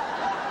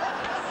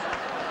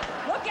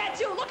 Look at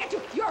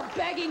you, you're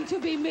begging to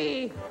be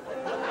me.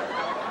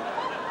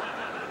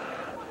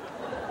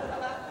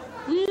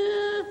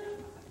 Yeah.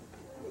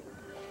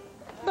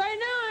 By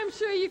now, I'm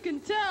sure you can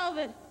tell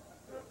that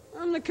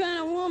I'm the kind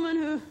of woman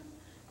who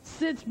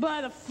sits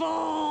by the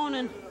phone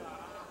and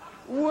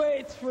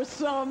waits for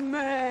some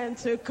man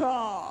to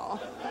call.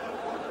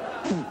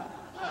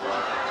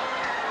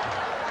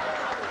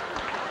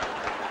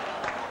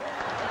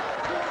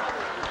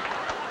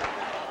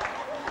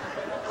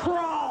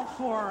 Crawl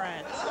for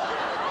it.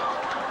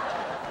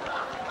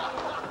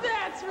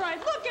 That's right.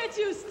 Look at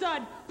you,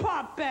 stud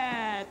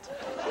puppet.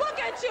 Look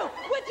at you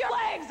with your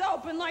legs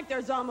open like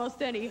there's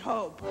almost any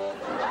hope. No.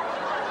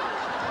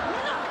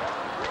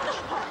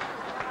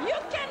 You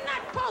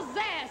cannot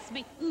possess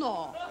me.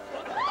 No.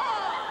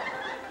 Oh.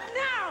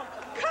 Now,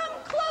 come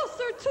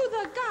closer to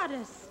the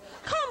goddess.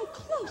 Come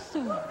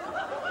closer.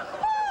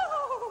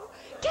 Oh,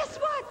 guess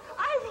what?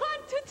 I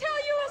want to tell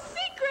you a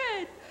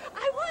secret.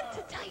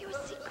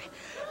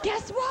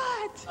 Guess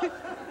what?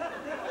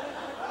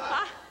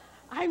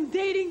 I'm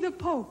dating the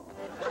Pope.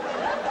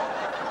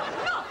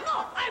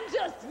 No, I'm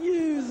just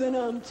using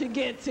him to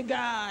get to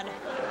God.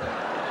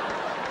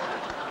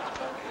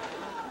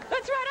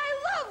 That's right, I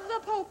love the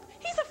Pope.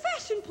 He's a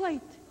fashion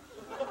plate.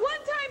 One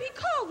time he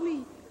called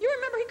me. You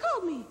remember he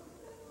called me?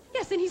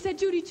 Yes, and he said,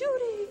 Judy. He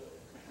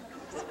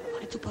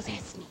wanted to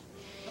possess me.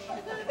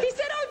 He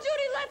said, oh,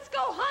 Judy, let's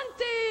go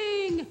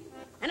hunting.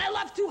 And I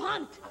love to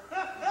hunt.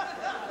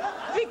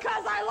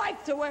 Because I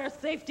like to wear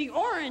safety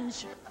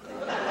orange.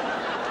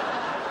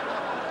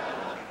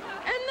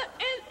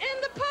 And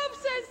the Pope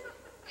says,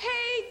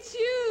 hey,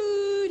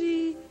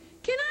 Judy,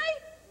 can I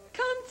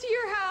come to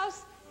your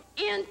house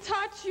and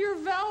touch your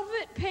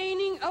velvet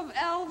painting of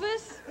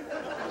Elvis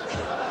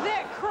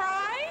that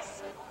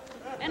cries?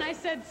 And I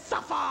said,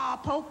 suffer,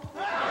 Pope.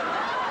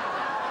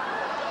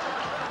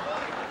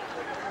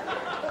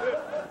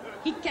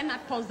 He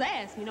cannot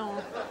possess, you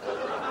know.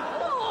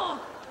 Oh,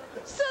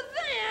 so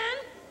then,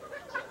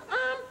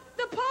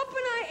 the Pope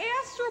and I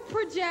astral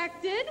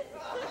projected.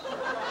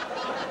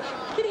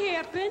 It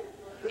happened.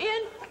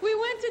 And we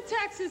went to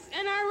Texas,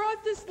 and I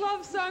wrote this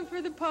love song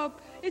for the Pope.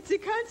 It's a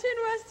country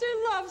and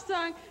western love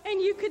song,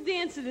 and you could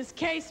dance to this,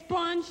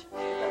 K-Sponge.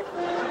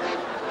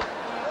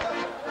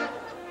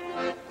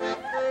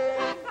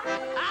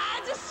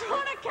 I just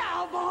want a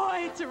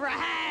cowboy to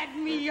ride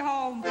me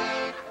home.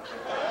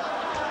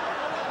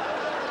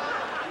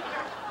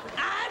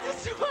 I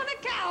just want a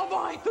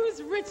cowboy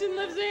who's rich and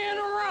lives in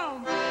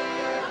Rome.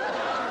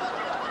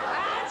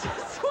 I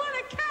just want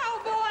a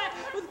cowboy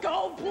with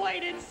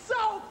gold-plated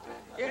soap.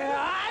 Yeah,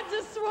 I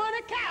just want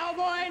a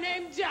cowboy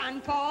named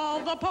John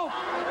Paul the Pope.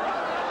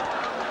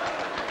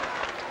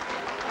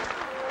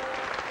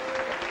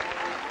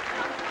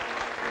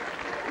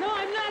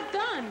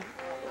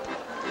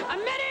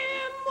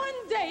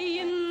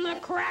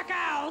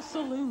 Krakow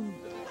saloon.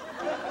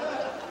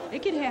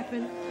 It can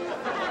happen.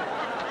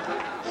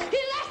 He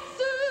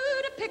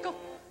lassoed a pickle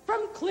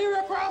from clear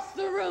across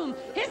the room.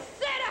 He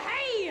said,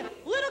 hey,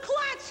 little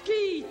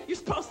Klatchkey, you're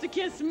supposed to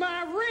kiss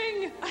my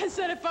ring. I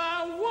said, if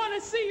I want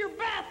to see your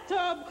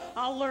bathtub,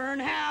 I'll learn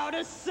how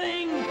to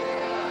sing.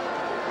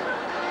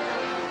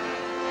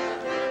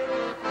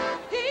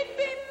 He'd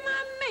be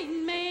my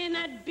main man,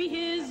 I'd be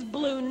his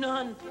blue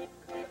nun.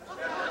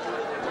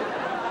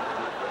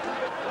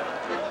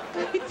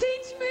 He'd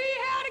teach me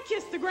how to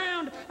kiss the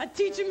ground. I'd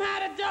teach him how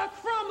to duck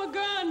from a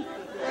gun.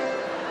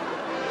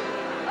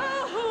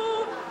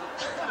 Oh,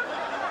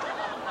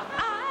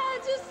 I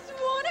just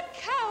want a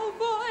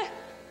cowboy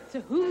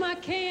to whom I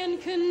can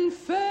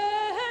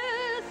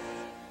confess.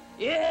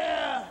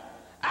 Yeah,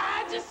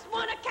 I just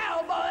want a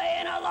cowboy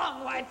in a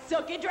long white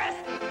silky dress.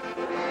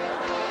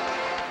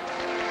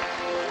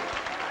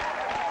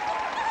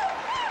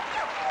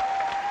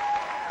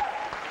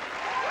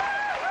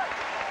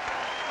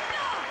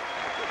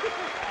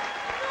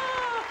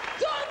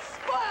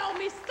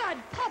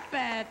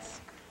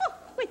 Puppets. Oh,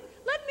 wait,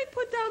 let me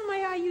put down my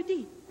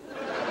IUD.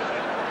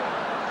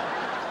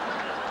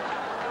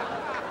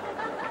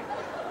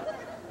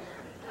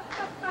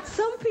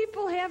 Some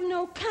people have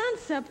no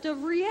concept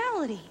of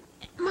reality.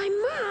 My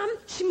mom,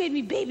 she made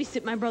me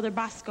babysit my brother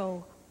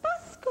Bosco.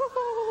 Bosco!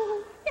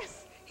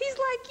 Yes, he's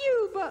like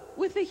you, but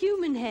with a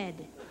human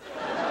head.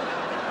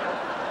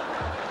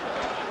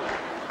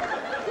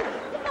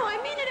 No, I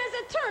mean it as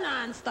a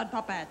turn-on, stud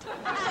puppet.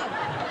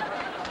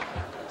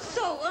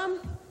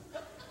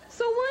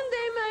 So one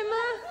day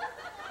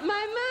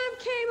my mom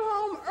came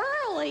home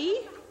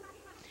early,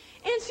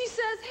 and she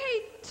says,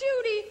 hey,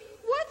 Judy,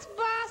 what's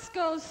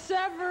Bosco's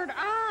severed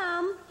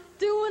arm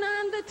doing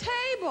on the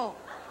table?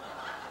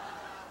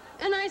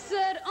 And I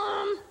said,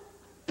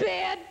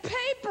 bad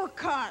paper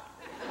cut.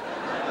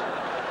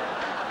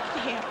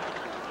 Yeah.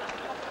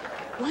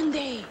 One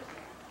day,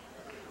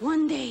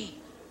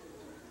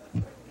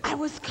 I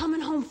was coming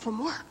home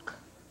from work.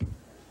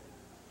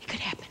 It could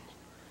happen.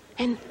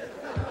 And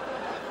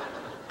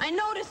I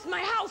noticed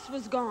my house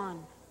was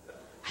gone.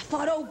 I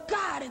thought, oh,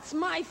 God, it's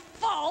my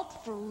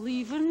fault for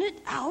leaving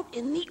it out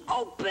in the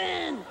open.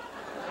 And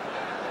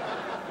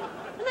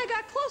I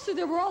got closer.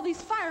 There were all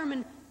these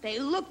firemen. They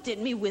looked at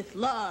me with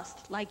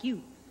lust, like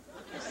you.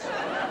 Yes.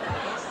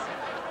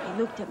 They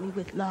looked at me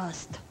with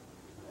lust.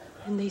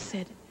 And they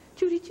said,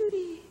 Judy,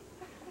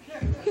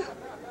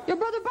 your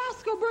brother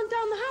Bosco burnt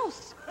down the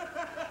house.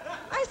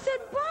 I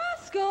said,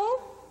 Bosco,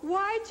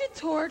 why'd you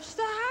torch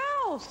the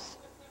house?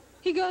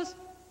 He goes,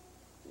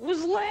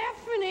 was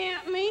laughing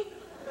at me.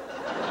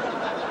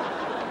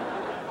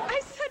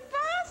 I said,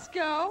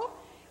 Bosco,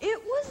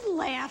 it was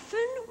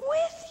laughing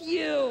with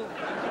you.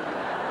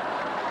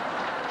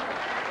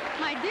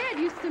 My dad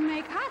used to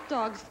make hot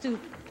dogs, too.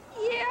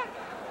 Yeah,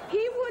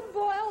 he would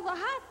boil the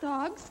hot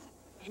dogs,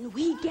 and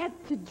we get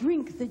to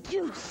drink the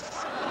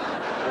juice.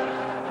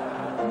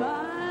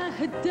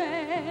 My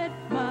dad,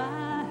 oh,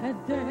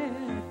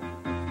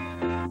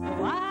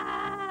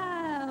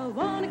 I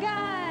want a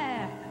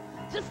guy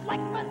just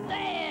like my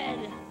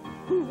dad,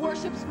 who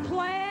worships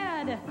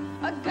plaid.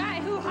 A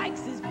guy who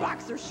hikes his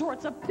boxer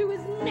shorts up to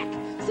his neck,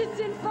 sits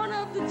in front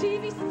of the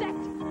TV set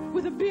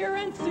with a beer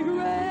and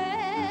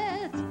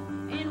cigarette.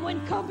 And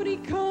when company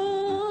comes,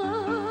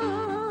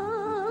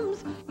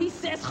 he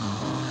says,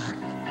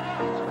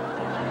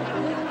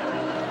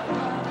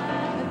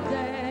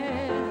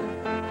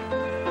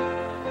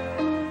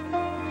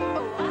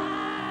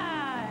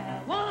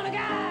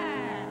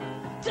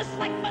 just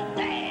like my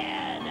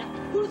dad,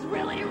 who's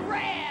really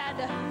rad.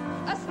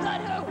 A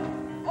stud who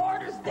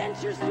orders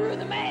dentures through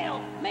the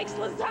mail, makes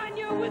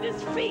lasagna with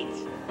his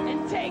feet,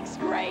 and takes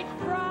great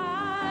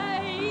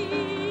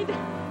pride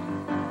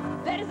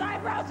that his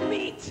eyebrows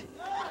meet.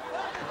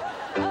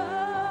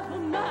 Oh,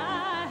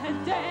 my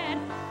dad,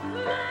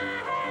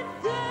 my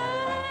dad.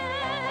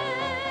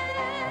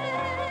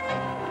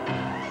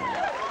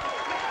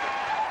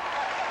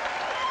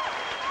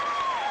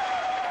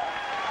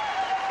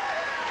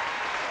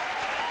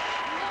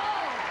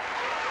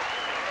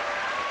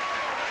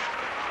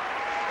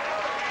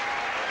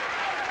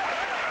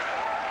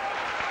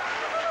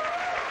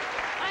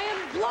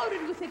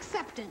 Loaded with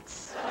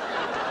acceptance.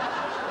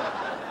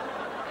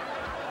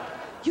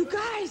 You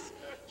guys,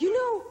 you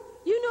know,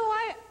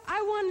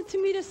 I wanted to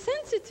meet a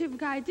sensitive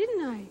guy,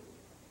 didn't I?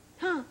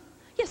 Huh?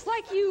 Yes,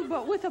 like you,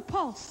 but with a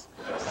pulse.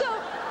 So,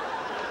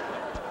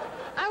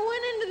 I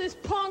went into this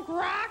punk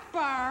rock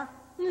bar,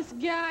 and this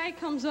guy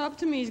comes up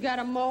to me. He's got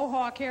a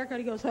mohawk haircut.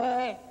 He goes,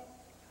 hey,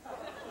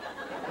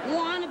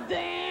 wanna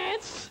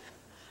dance?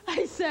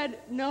 I said,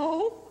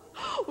 no.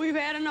 We've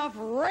had enough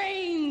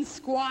rain,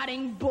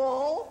 squatting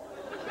bull.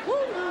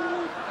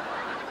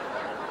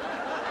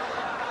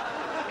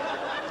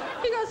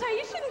 He goes, hey,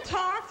 you shouldn't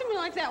talk to me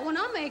like that. When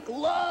I make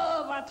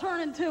love, I turn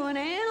into an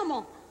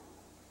animal.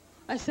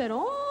 I said,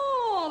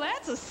 oh,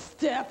 that's a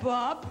step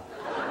up.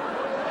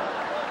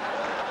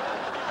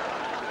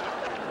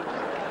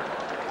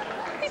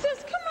 He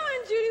says, come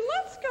on, Judy,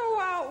 let's go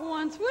out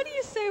once. What do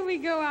you say we we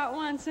go out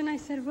once, and I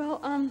said, well,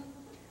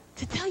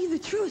 to tell you the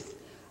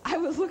truth, I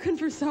was looking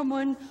for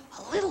someone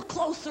a little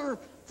closer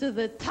to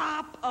the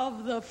top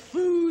of the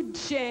food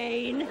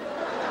chain.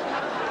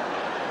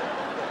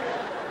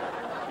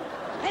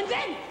 And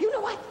then, you know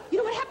what? You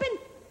know what happened?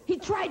 He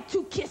tried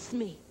to kiss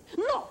me.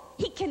 No,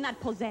 he cannot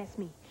possess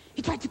me.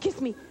 He tried to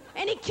kiss me,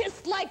 and he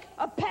kissed like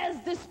a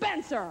Pez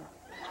dispenser.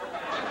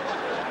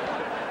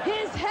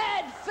 His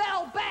head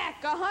fell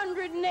back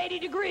 180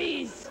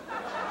 degrees.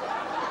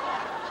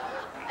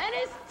 And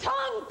his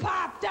tongue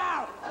popped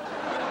out.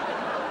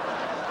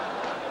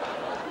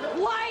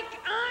 Like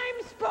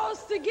I'm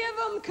supposed to give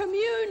him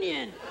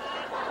communion.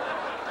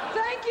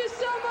 Thank you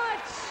so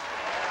much.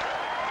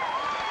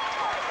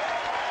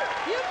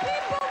 You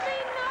people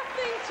mean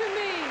nothing to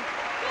me.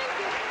 Thank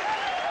you.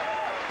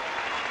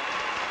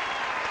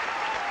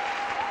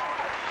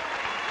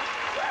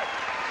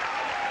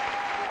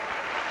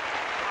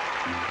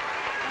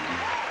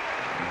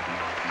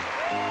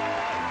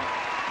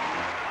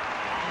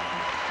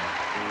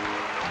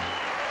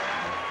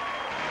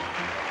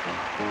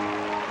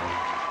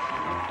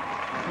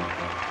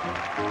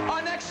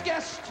 Our next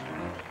guest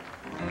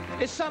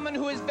is someone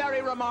who is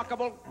very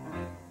remarkable,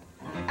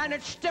 and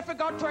it's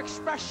difficult to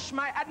express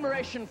my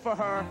admiration for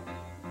her,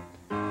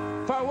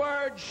 for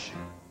words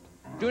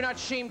do not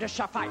seem to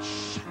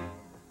suffice.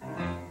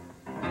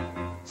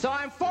 So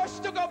I'm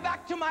forced to go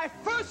back to my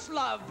first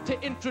love to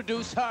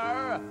introduce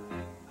her.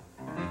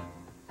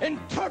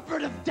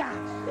 Interpretive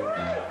dance.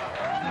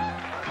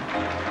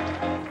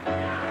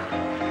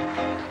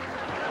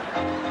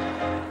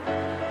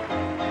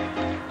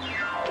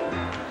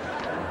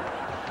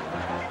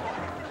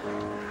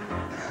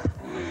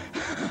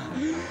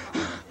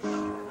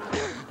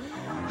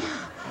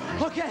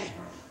 Okay.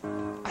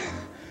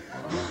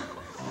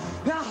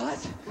 Now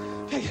let's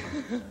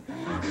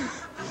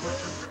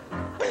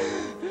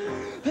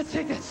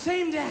take that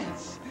same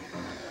dance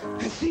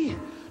and see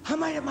how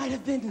it might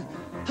have been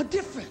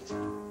different.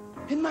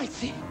 It might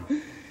seem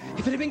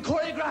if it had been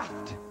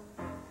choreographed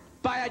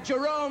by a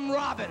Jerome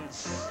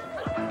Robbins.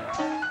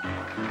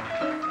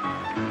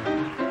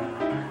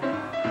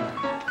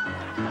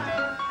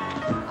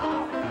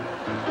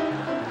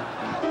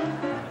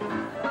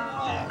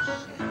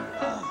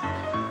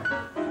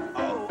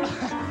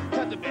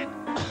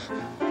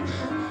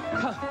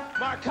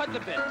 Cut the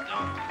bit.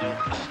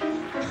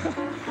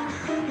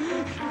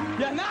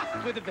 Yeah,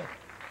 enough with the bit.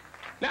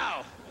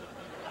 Now,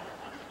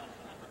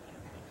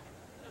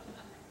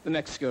 the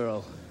next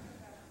girl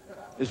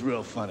is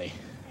real funny.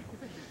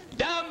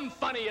 Damn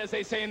funny, as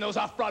they say in those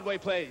off-Broadway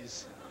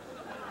plays.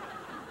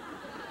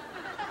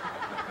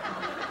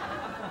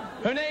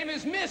 Her name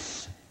is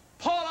Miss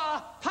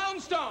Paula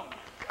Poundstone.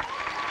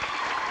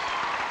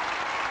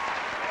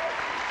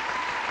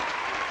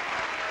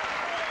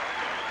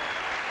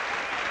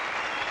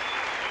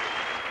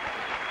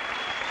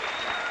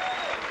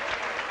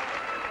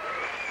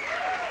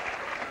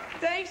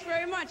 Thanks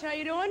very much. How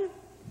you doing?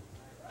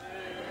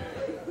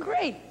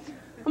 Great.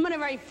 I'm in a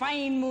very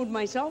fine mood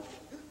myself.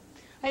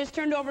 I just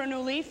turned over a new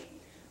leaf.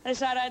 I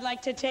decided I'd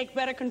like to take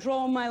better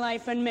control of my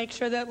life and make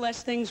sure that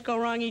less things go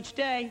wrong each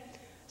day.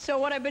 So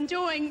what I've been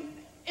doing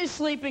is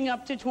sleeping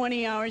up to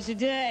 20 hours a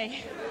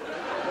day.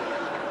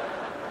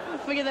 I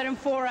figure that in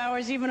 4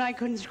 hours, even I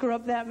couldn't screw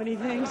up that many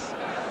things.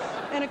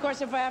 And of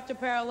course, if I have to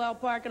parallel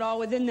park at all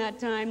within that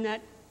time,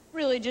 that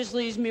really just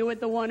leaves me with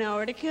the 1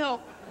 hour to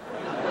kill.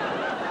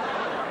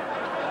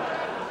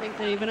 I think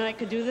that even I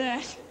could do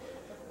that.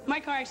 My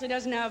car actually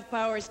doesn't have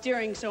power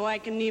steering, so I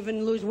can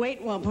even lose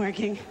weight while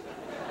parking.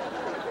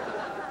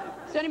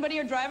 Does anybody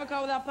here drive a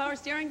car without power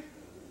steering?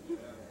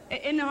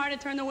 Isn't it hard to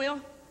turn the wheel?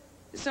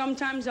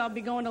 Sometimes I'll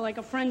be going to like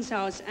a friend's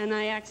house and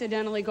I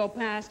accidentally go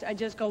past. I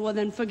just go, well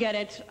then forget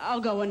it, I'll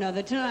go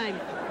another time.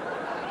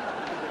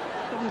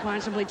 Couldn't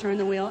possibly turn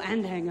the wheel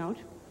and hang out.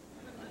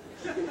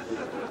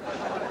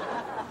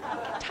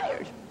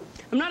 Tired.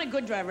 I'm not a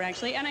good driver,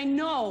 actually, and I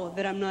know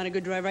that I'm not a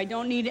good driver. I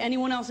don't need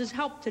anyone else's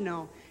help to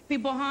know.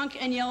 People honk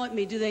and yell at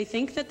me. Do they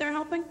think that they're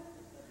helping?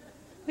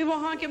 People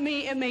honk at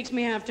me, it makes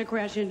me have to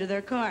crash into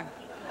their car.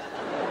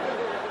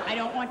 I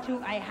don't want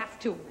to, I have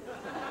to.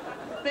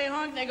 They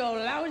honk, they go,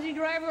 lousy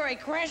driver, I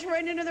crash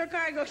right into their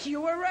car. I go,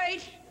 you were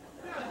right.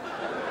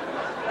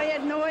 I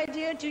had no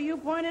idea till you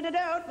pointed it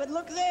out, but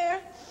look there.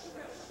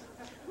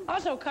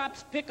 Also,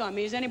 cops pick on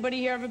me. Has anybody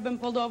here ever been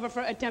pulled over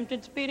for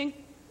attempted speeding?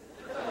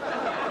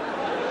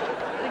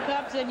 The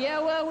cop said, yeah,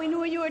 well, we knew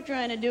what you were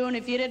trying to do, and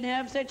if you didn't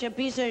have such a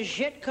piece of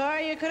shit car,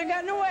 you could have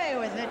gotten away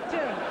with it,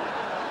 too.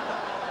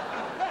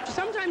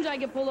 Sometimes I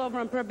get pulled over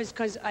on purpose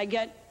because I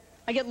get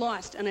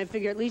lost, and I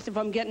figure at least if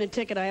I'm getting a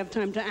ticket, I have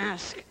time to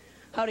ask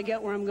how to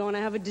get where I'm going. I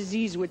have a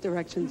disease with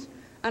directions.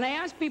 And I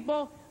ask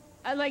people,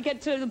 I like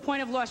get to the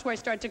point of loss where I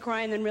start to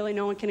cry and then really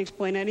no one can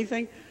explain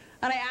anything.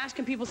 And I ask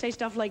and people say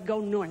stuff like, go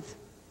north.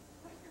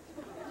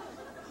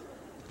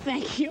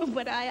 Thank you,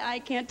 but I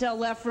can't tell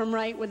left from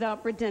right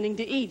without pretending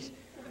to eat.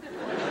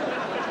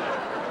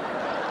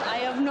 I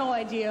have no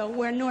idea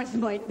where north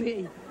might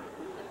be.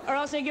 Or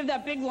else they give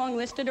that big long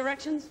list of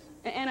directions.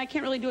 And I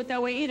can't really do it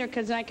that way either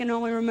because I can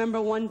only remember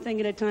one thing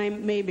at a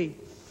time, maybe.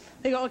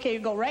 They go, okay, you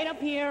go right up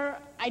here.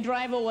 I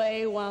drive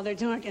away while they're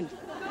talking.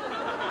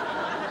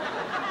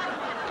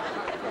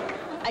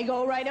 I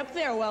go right up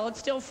there while it's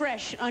still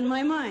fresh on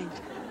my mind.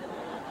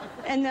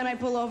 And then I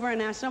pull over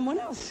and ask someone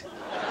else.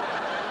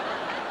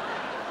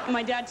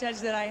 My dad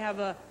says that I have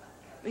a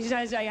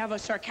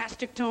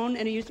sarcastic tone,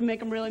 and it used to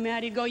make him really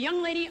mad. He'd go,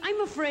 young lady, I'm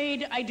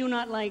afraid I do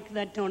not like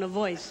that tone of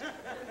voice.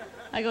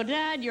 I go,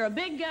 Dad, you're a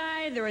big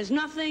guy. There is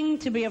nothing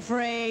to be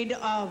afraid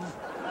of.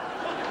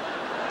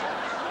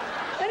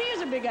 And he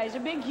is a big guy. He's a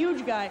big,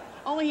 huge guy.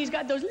 Only he's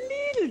got those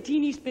little,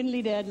 teeny,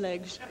 spindly dad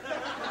legs.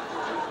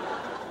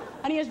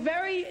 And he has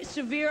very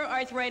severe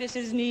arthritis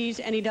in his knees,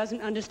 and he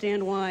doesn't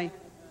understand why.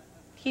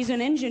 He's an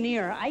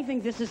engineer. I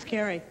think this is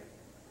scary.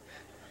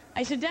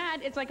 I said,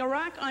 Dad, it's like a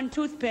rock on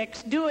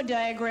toothpicks. Do a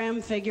diagram,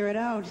 figure it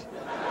out.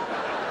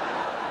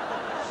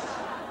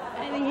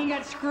 I think he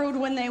got screwed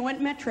when they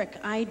went metric.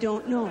 I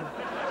don't know.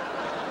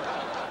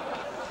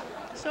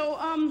 So,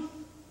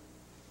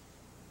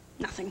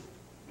 nothing.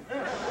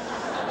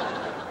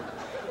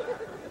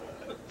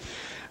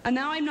 And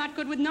now I'm not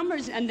good with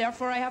numbers, and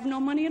therefore I have no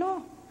money at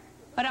all.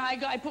 But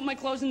I put my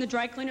clothes in the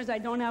dry cleaners. I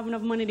don't have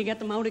enough money to get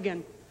them out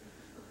again.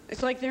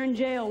 It's like they're in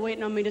jail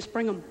waiting on me to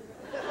spring them.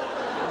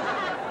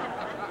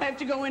 I have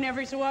to go in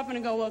every so often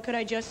and go, well, could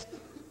I just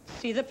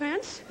see the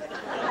pants?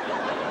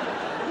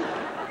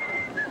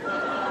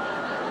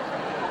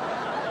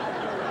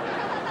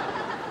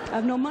 I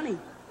have no money.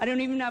 I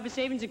don't even have a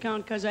savings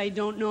account because I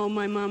don't know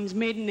my mom's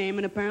maiden name,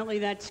 and apparently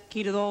that's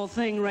key to the whole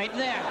thing right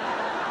there.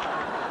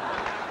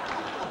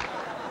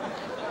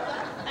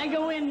 I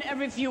go in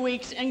every few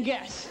weeks and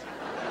guess.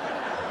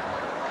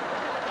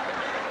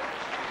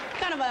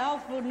 Kind of a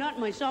health food nut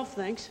myself,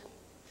 thanks.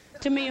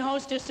 To me,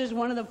 hostess is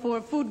one of the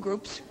 4 food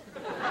groups.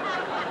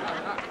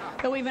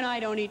 Though even I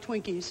don't eat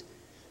Twinkies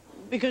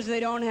because they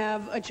don't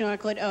have a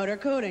chocolate outer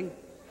coating.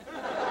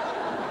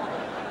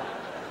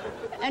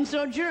 And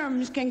so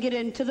germs can get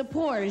into the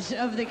pores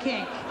of the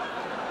cake.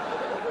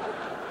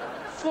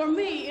 For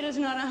me, it is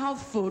not a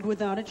health food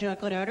without a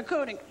chocolate outer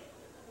coating.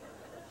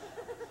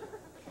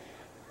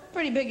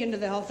 Pretty big into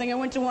the health thing. I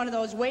went to one of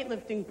those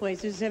weightlifting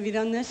places. Have you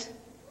done this?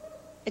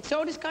 It's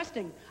so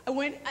disgusting.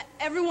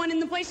 Everyone in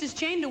the place is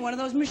chained to one of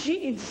those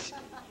machines.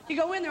 You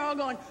go in, they're all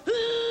going,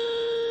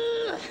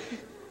 Ugh!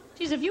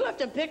 Geez, if you have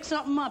to pick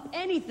something up,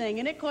 anything,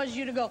 and it causes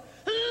you to go,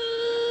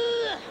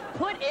 Ugh!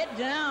 Put it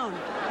down.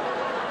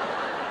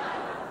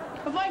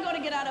 If I go to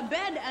get out of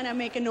bed and I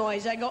make a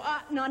noise, I go,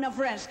 not enough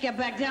rest, get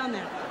back down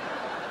there.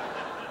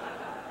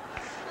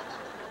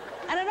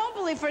 And I don't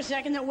believe for a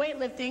second that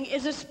weightlifting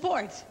is a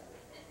sport.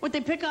 Would they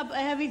pick up a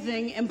heavy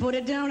thing and put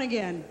it down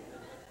again?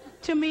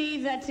 To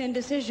me, that's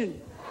indecision.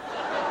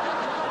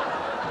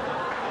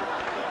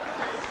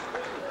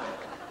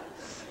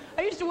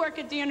 I used to work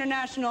at the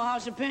International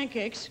House of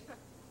Pancakes.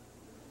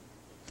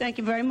 Thank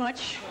you very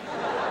much.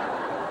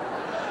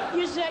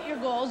 You set your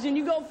goals and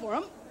you go for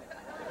them.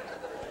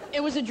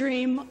 It was a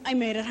dream. I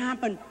made it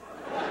happen.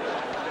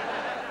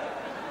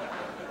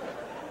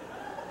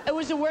 It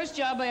was the worst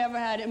job I ever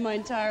had in my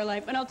entire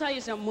life. And I'll tell you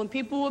something, when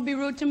people would be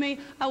rude to me,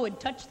 I would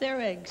touch their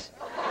eggs.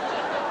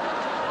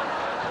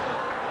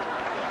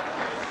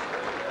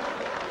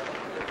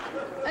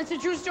 That's a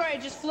true story. I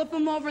just flip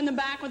them over in the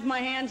back with my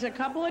hands a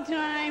couple of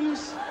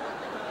times.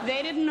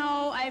 They didn't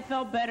know. I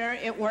felt better.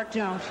 It worked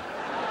out.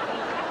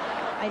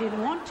 I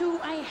didn't want to.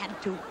 I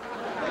had to.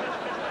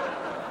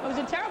 It was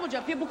a terrible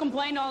job. People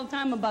complained all the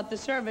time about the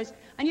service.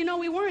 And you know,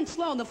 we weren't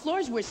slow. The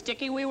floors were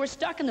sticky. We were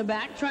stuck in the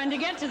back trying to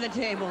get to the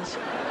tables.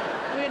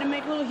 We had to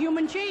make little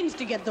human chains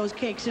to get those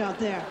cakes out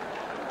there.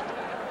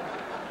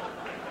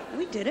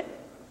 We did it.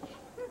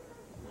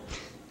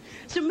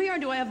 So me, or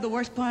do I have the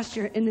worst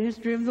posture in the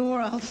history of the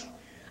world?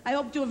 I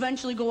hope to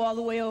eventually go all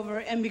the way over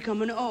and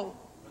become an O.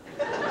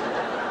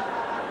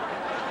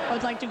 I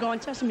would like to go on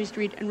Sesame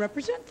Street and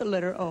represent the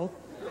letter O.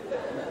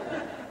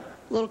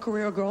 Little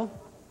career goal.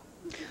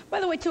 By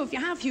the way, too, if you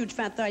have huge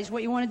fat thighs,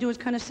 what you want to do is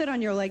kind of sit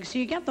on your legs so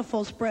you get the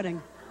full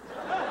spreading.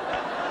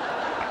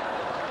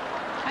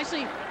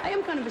 Actually, I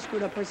am kind of a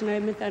screwed up person. I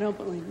admit that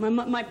openly.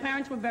 My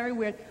parents were very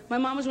weird. My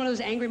mom was one of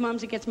those angry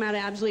moms that gets mad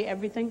at absolutely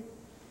everything.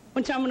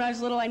 One time when I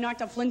was little, I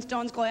knocked a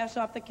Flintstones glass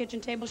off the kitchen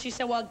table. She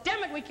said, well,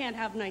 damn it, we can't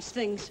have nice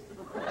things.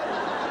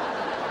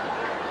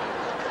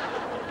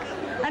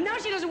 And now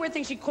she does a weird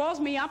thing. She calls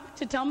me up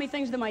to tell me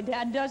things that my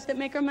dad does that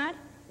make her mad.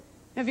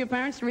 Have your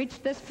parents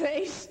reached this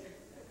phase?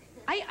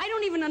 I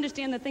don't even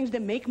understand the things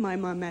that make my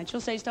mom mad.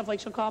 She'll say stuff like,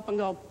 she'll call up and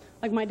go,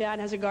 like my dad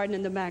has a garden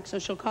in the back, so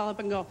she'll call up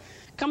and go,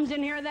 comes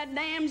in here that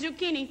damn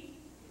zucchini.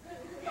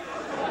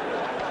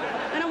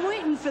 And I'm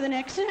waiting for the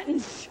next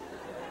sentence.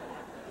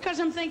 Because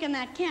I'm thinking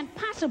that can't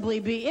possibly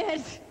be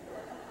it.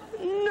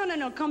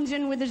 No, comes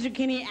in with the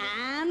zucchini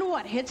and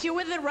what? Hits you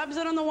with it, rubs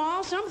it on the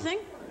wall, something.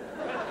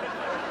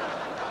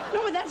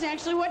 No, but that's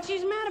actually what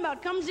she's mad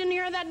about. Comes in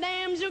here that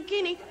damn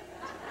zucchini.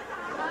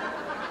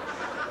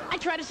 I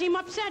try to seem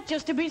upset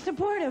just to be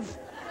supportive.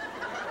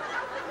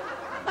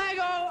 I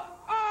go,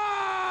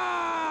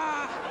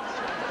 ah!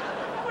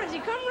 What does he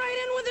come right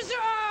in with this?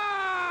 Ah!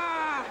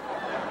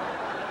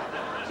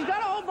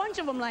 bunch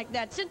of them like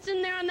that. Sits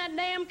in there on that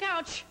damn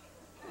couch.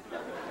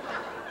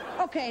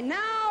 Okay,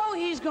 now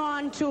he's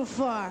gone too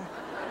far.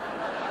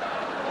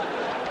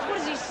 What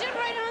does he sit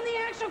right on the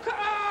actual car?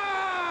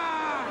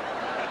 Ah!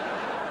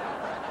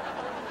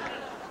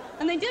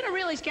 And they did a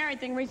really scary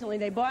thing recently.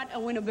 They bought a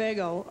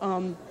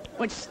Winnebago,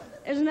 which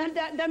isn't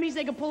that means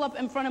they could pull up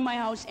in front of my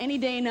house any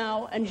day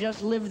now and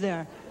just live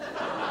there.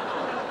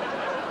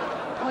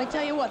 Well, I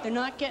tell you what, they're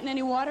not getting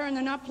any water and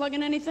they're not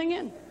plugging anything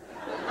in.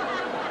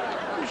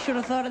 I should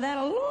have thought of that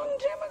a long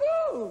time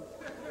ago.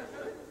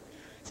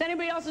 Does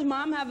anybody else's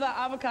mom have the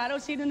avocado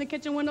seed in the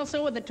kitchen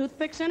windowsill with the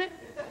toothpicks in it?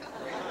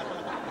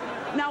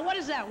 Now, what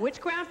is that,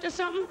 witchcraft or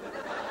something?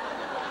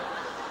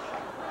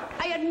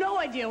 I had no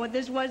idea what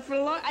this was for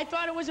a long... I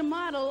thought it was a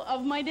model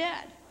of my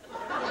dad.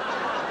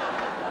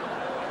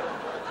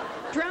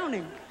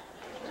 Drowning.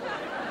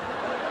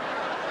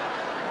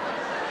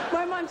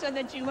 My mom said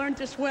that she learned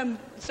to swim.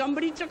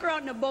 Somebody took her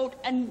out in a boat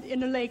and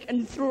in a lake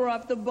and threw her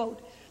off the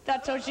boat.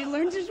 That's how she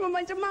learned to swim.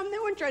 I said, Mom, they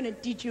weren't trying to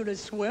teach you to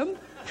swim.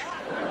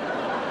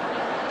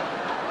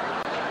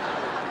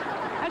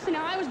 Actually,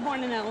 now, I was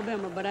born in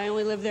Alabama, but I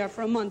only lived there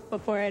for a month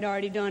before I'd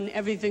already done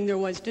everything there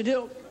was to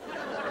do.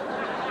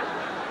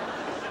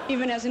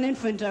 Even as an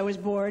infant, I was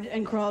bored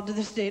and crawled to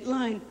the state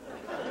line.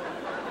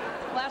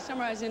 Last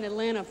summer, I was in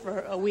Atlanta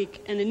for a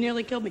week, and it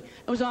nearly killed me.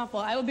 It was awful.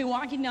 I would be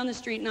walking down the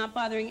street, not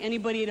bothering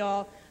anybody at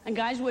all, and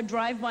guys would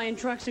drive by in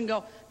trucks and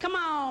go, "Come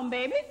on,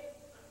 baby."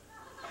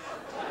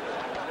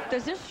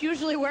 Does this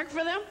usually work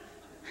for them?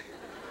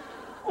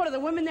 What, do the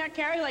women there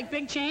carry, like,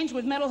 big chains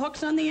with metal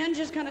hooks on the end,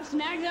 just kind of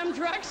snag them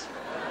trucks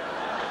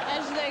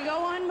as they go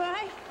on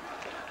by?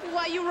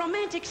 Why, you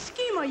romantic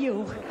schemer,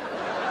 you.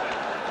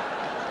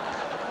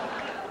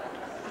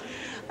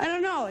 I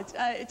don't know.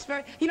 It's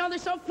very... You know, they're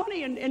so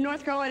funny in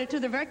North Carolina, too.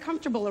 They're very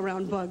comfortable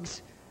around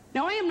bugs.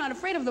 Now, I am not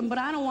afraid of them, but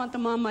I don't want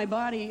them on my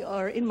body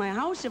or in my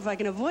house if I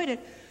can avoid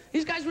it.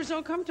 These guys were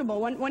so comfortable.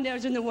 One day I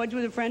was in the woods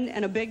with a friend,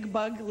 and a big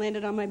bug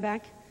landed on my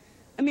back.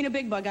 I mean, a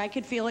big bug. I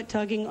could feel it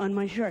tugging on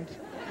my shirt.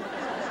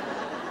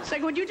 It's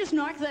like, would you just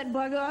knock that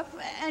bug off?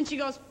 And she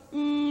goes,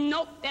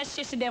 nope, that's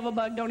just a devil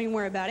bug. Don't even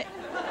worry about it.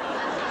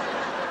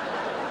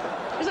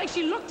 It was like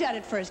she looked at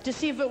it first to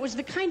see if it was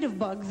the kind of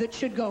bug that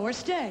should go or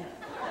stay.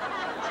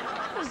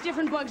 Those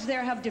different bugs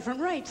there have different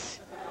rights.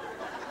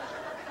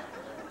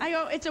 I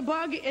go, it's a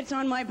bug, it's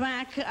on my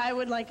back, I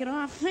would like it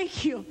off,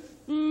 thank you.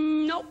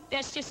 Nope,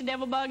 that's just a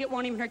devil bug, it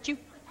won't even hurt you.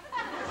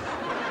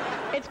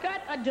 It's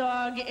got a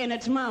dog in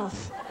its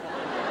mouth.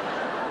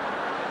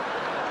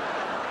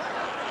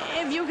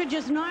 If you could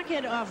just knock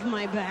it off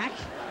my back.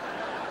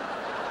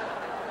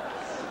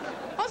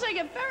 Also, I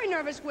get very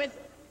nervous with,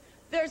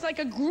 there's like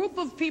a group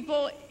of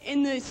people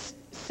in this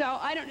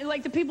South,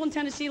 like the people in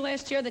Tennessee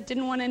last year that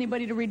didn't want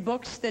anybody to read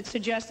books that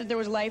suggested there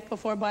was life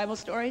before Bible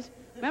stories.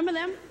 Remember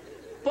them?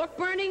 Book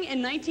burning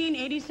in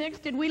 1986.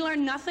 Did we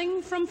learn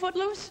nothing from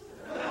Footloose?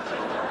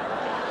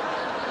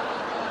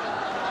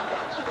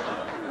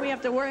 We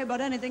have to worry about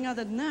anything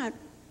other than that.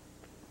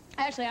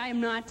 Actually,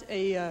 I'm not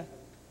a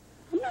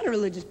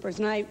religious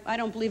person. I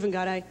don't believe in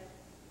God.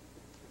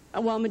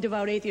 Well, I'm a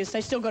devout atheist.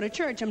 I still go to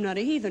church. I'm not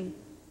a heathen.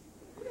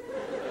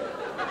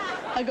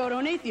 I go to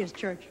an atheist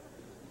church.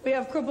 We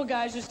have crippled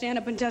guys who stand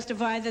up and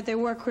testify that they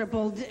were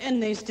crippled,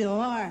 and they still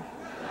are.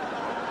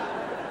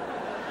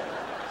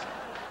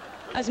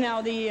 As now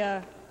as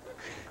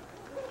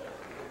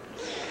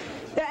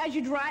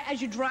you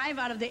drive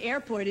out of the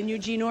airport in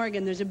Eugene,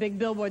 Oregon, there's a big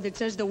billboard that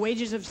says the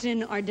wages of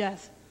sin are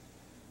death.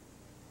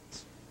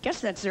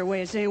 Guess that's their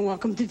way of saying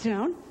welcome to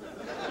town.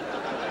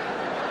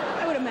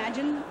 I would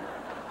imagine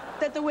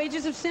that the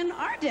wages of sin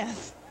are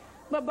death.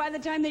 But by the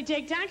time they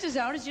take taxes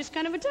out, it's just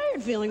kind of a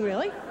tired feeling,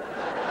 really.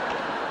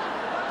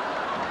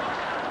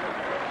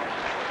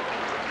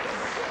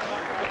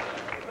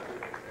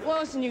 Well,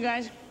 listen, you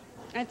guys,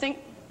 I think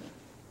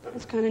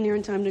it's kind of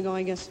nearing time to go,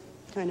 I guess.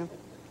 I know.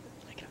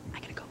 I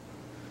gotta go.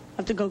 I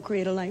have to go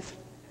create a life.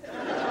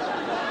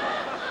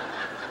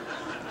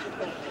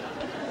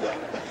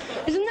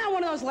 Isn't that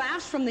one of those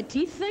laughs from the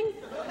teeth thing?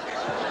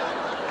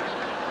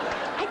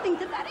 I think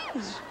that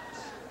is.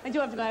 I do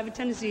have to go. I have a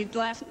tendency.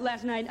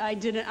 Last night I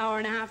did an hour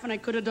and a half, and I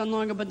could have done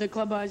longer, but the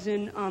club I was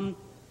in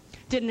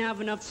didn't have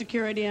enough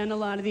security, and a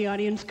lot of the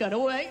audience got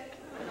away.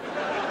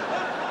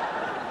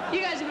 You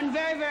guys have been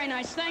very, very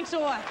nice. Thanks a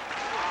lot.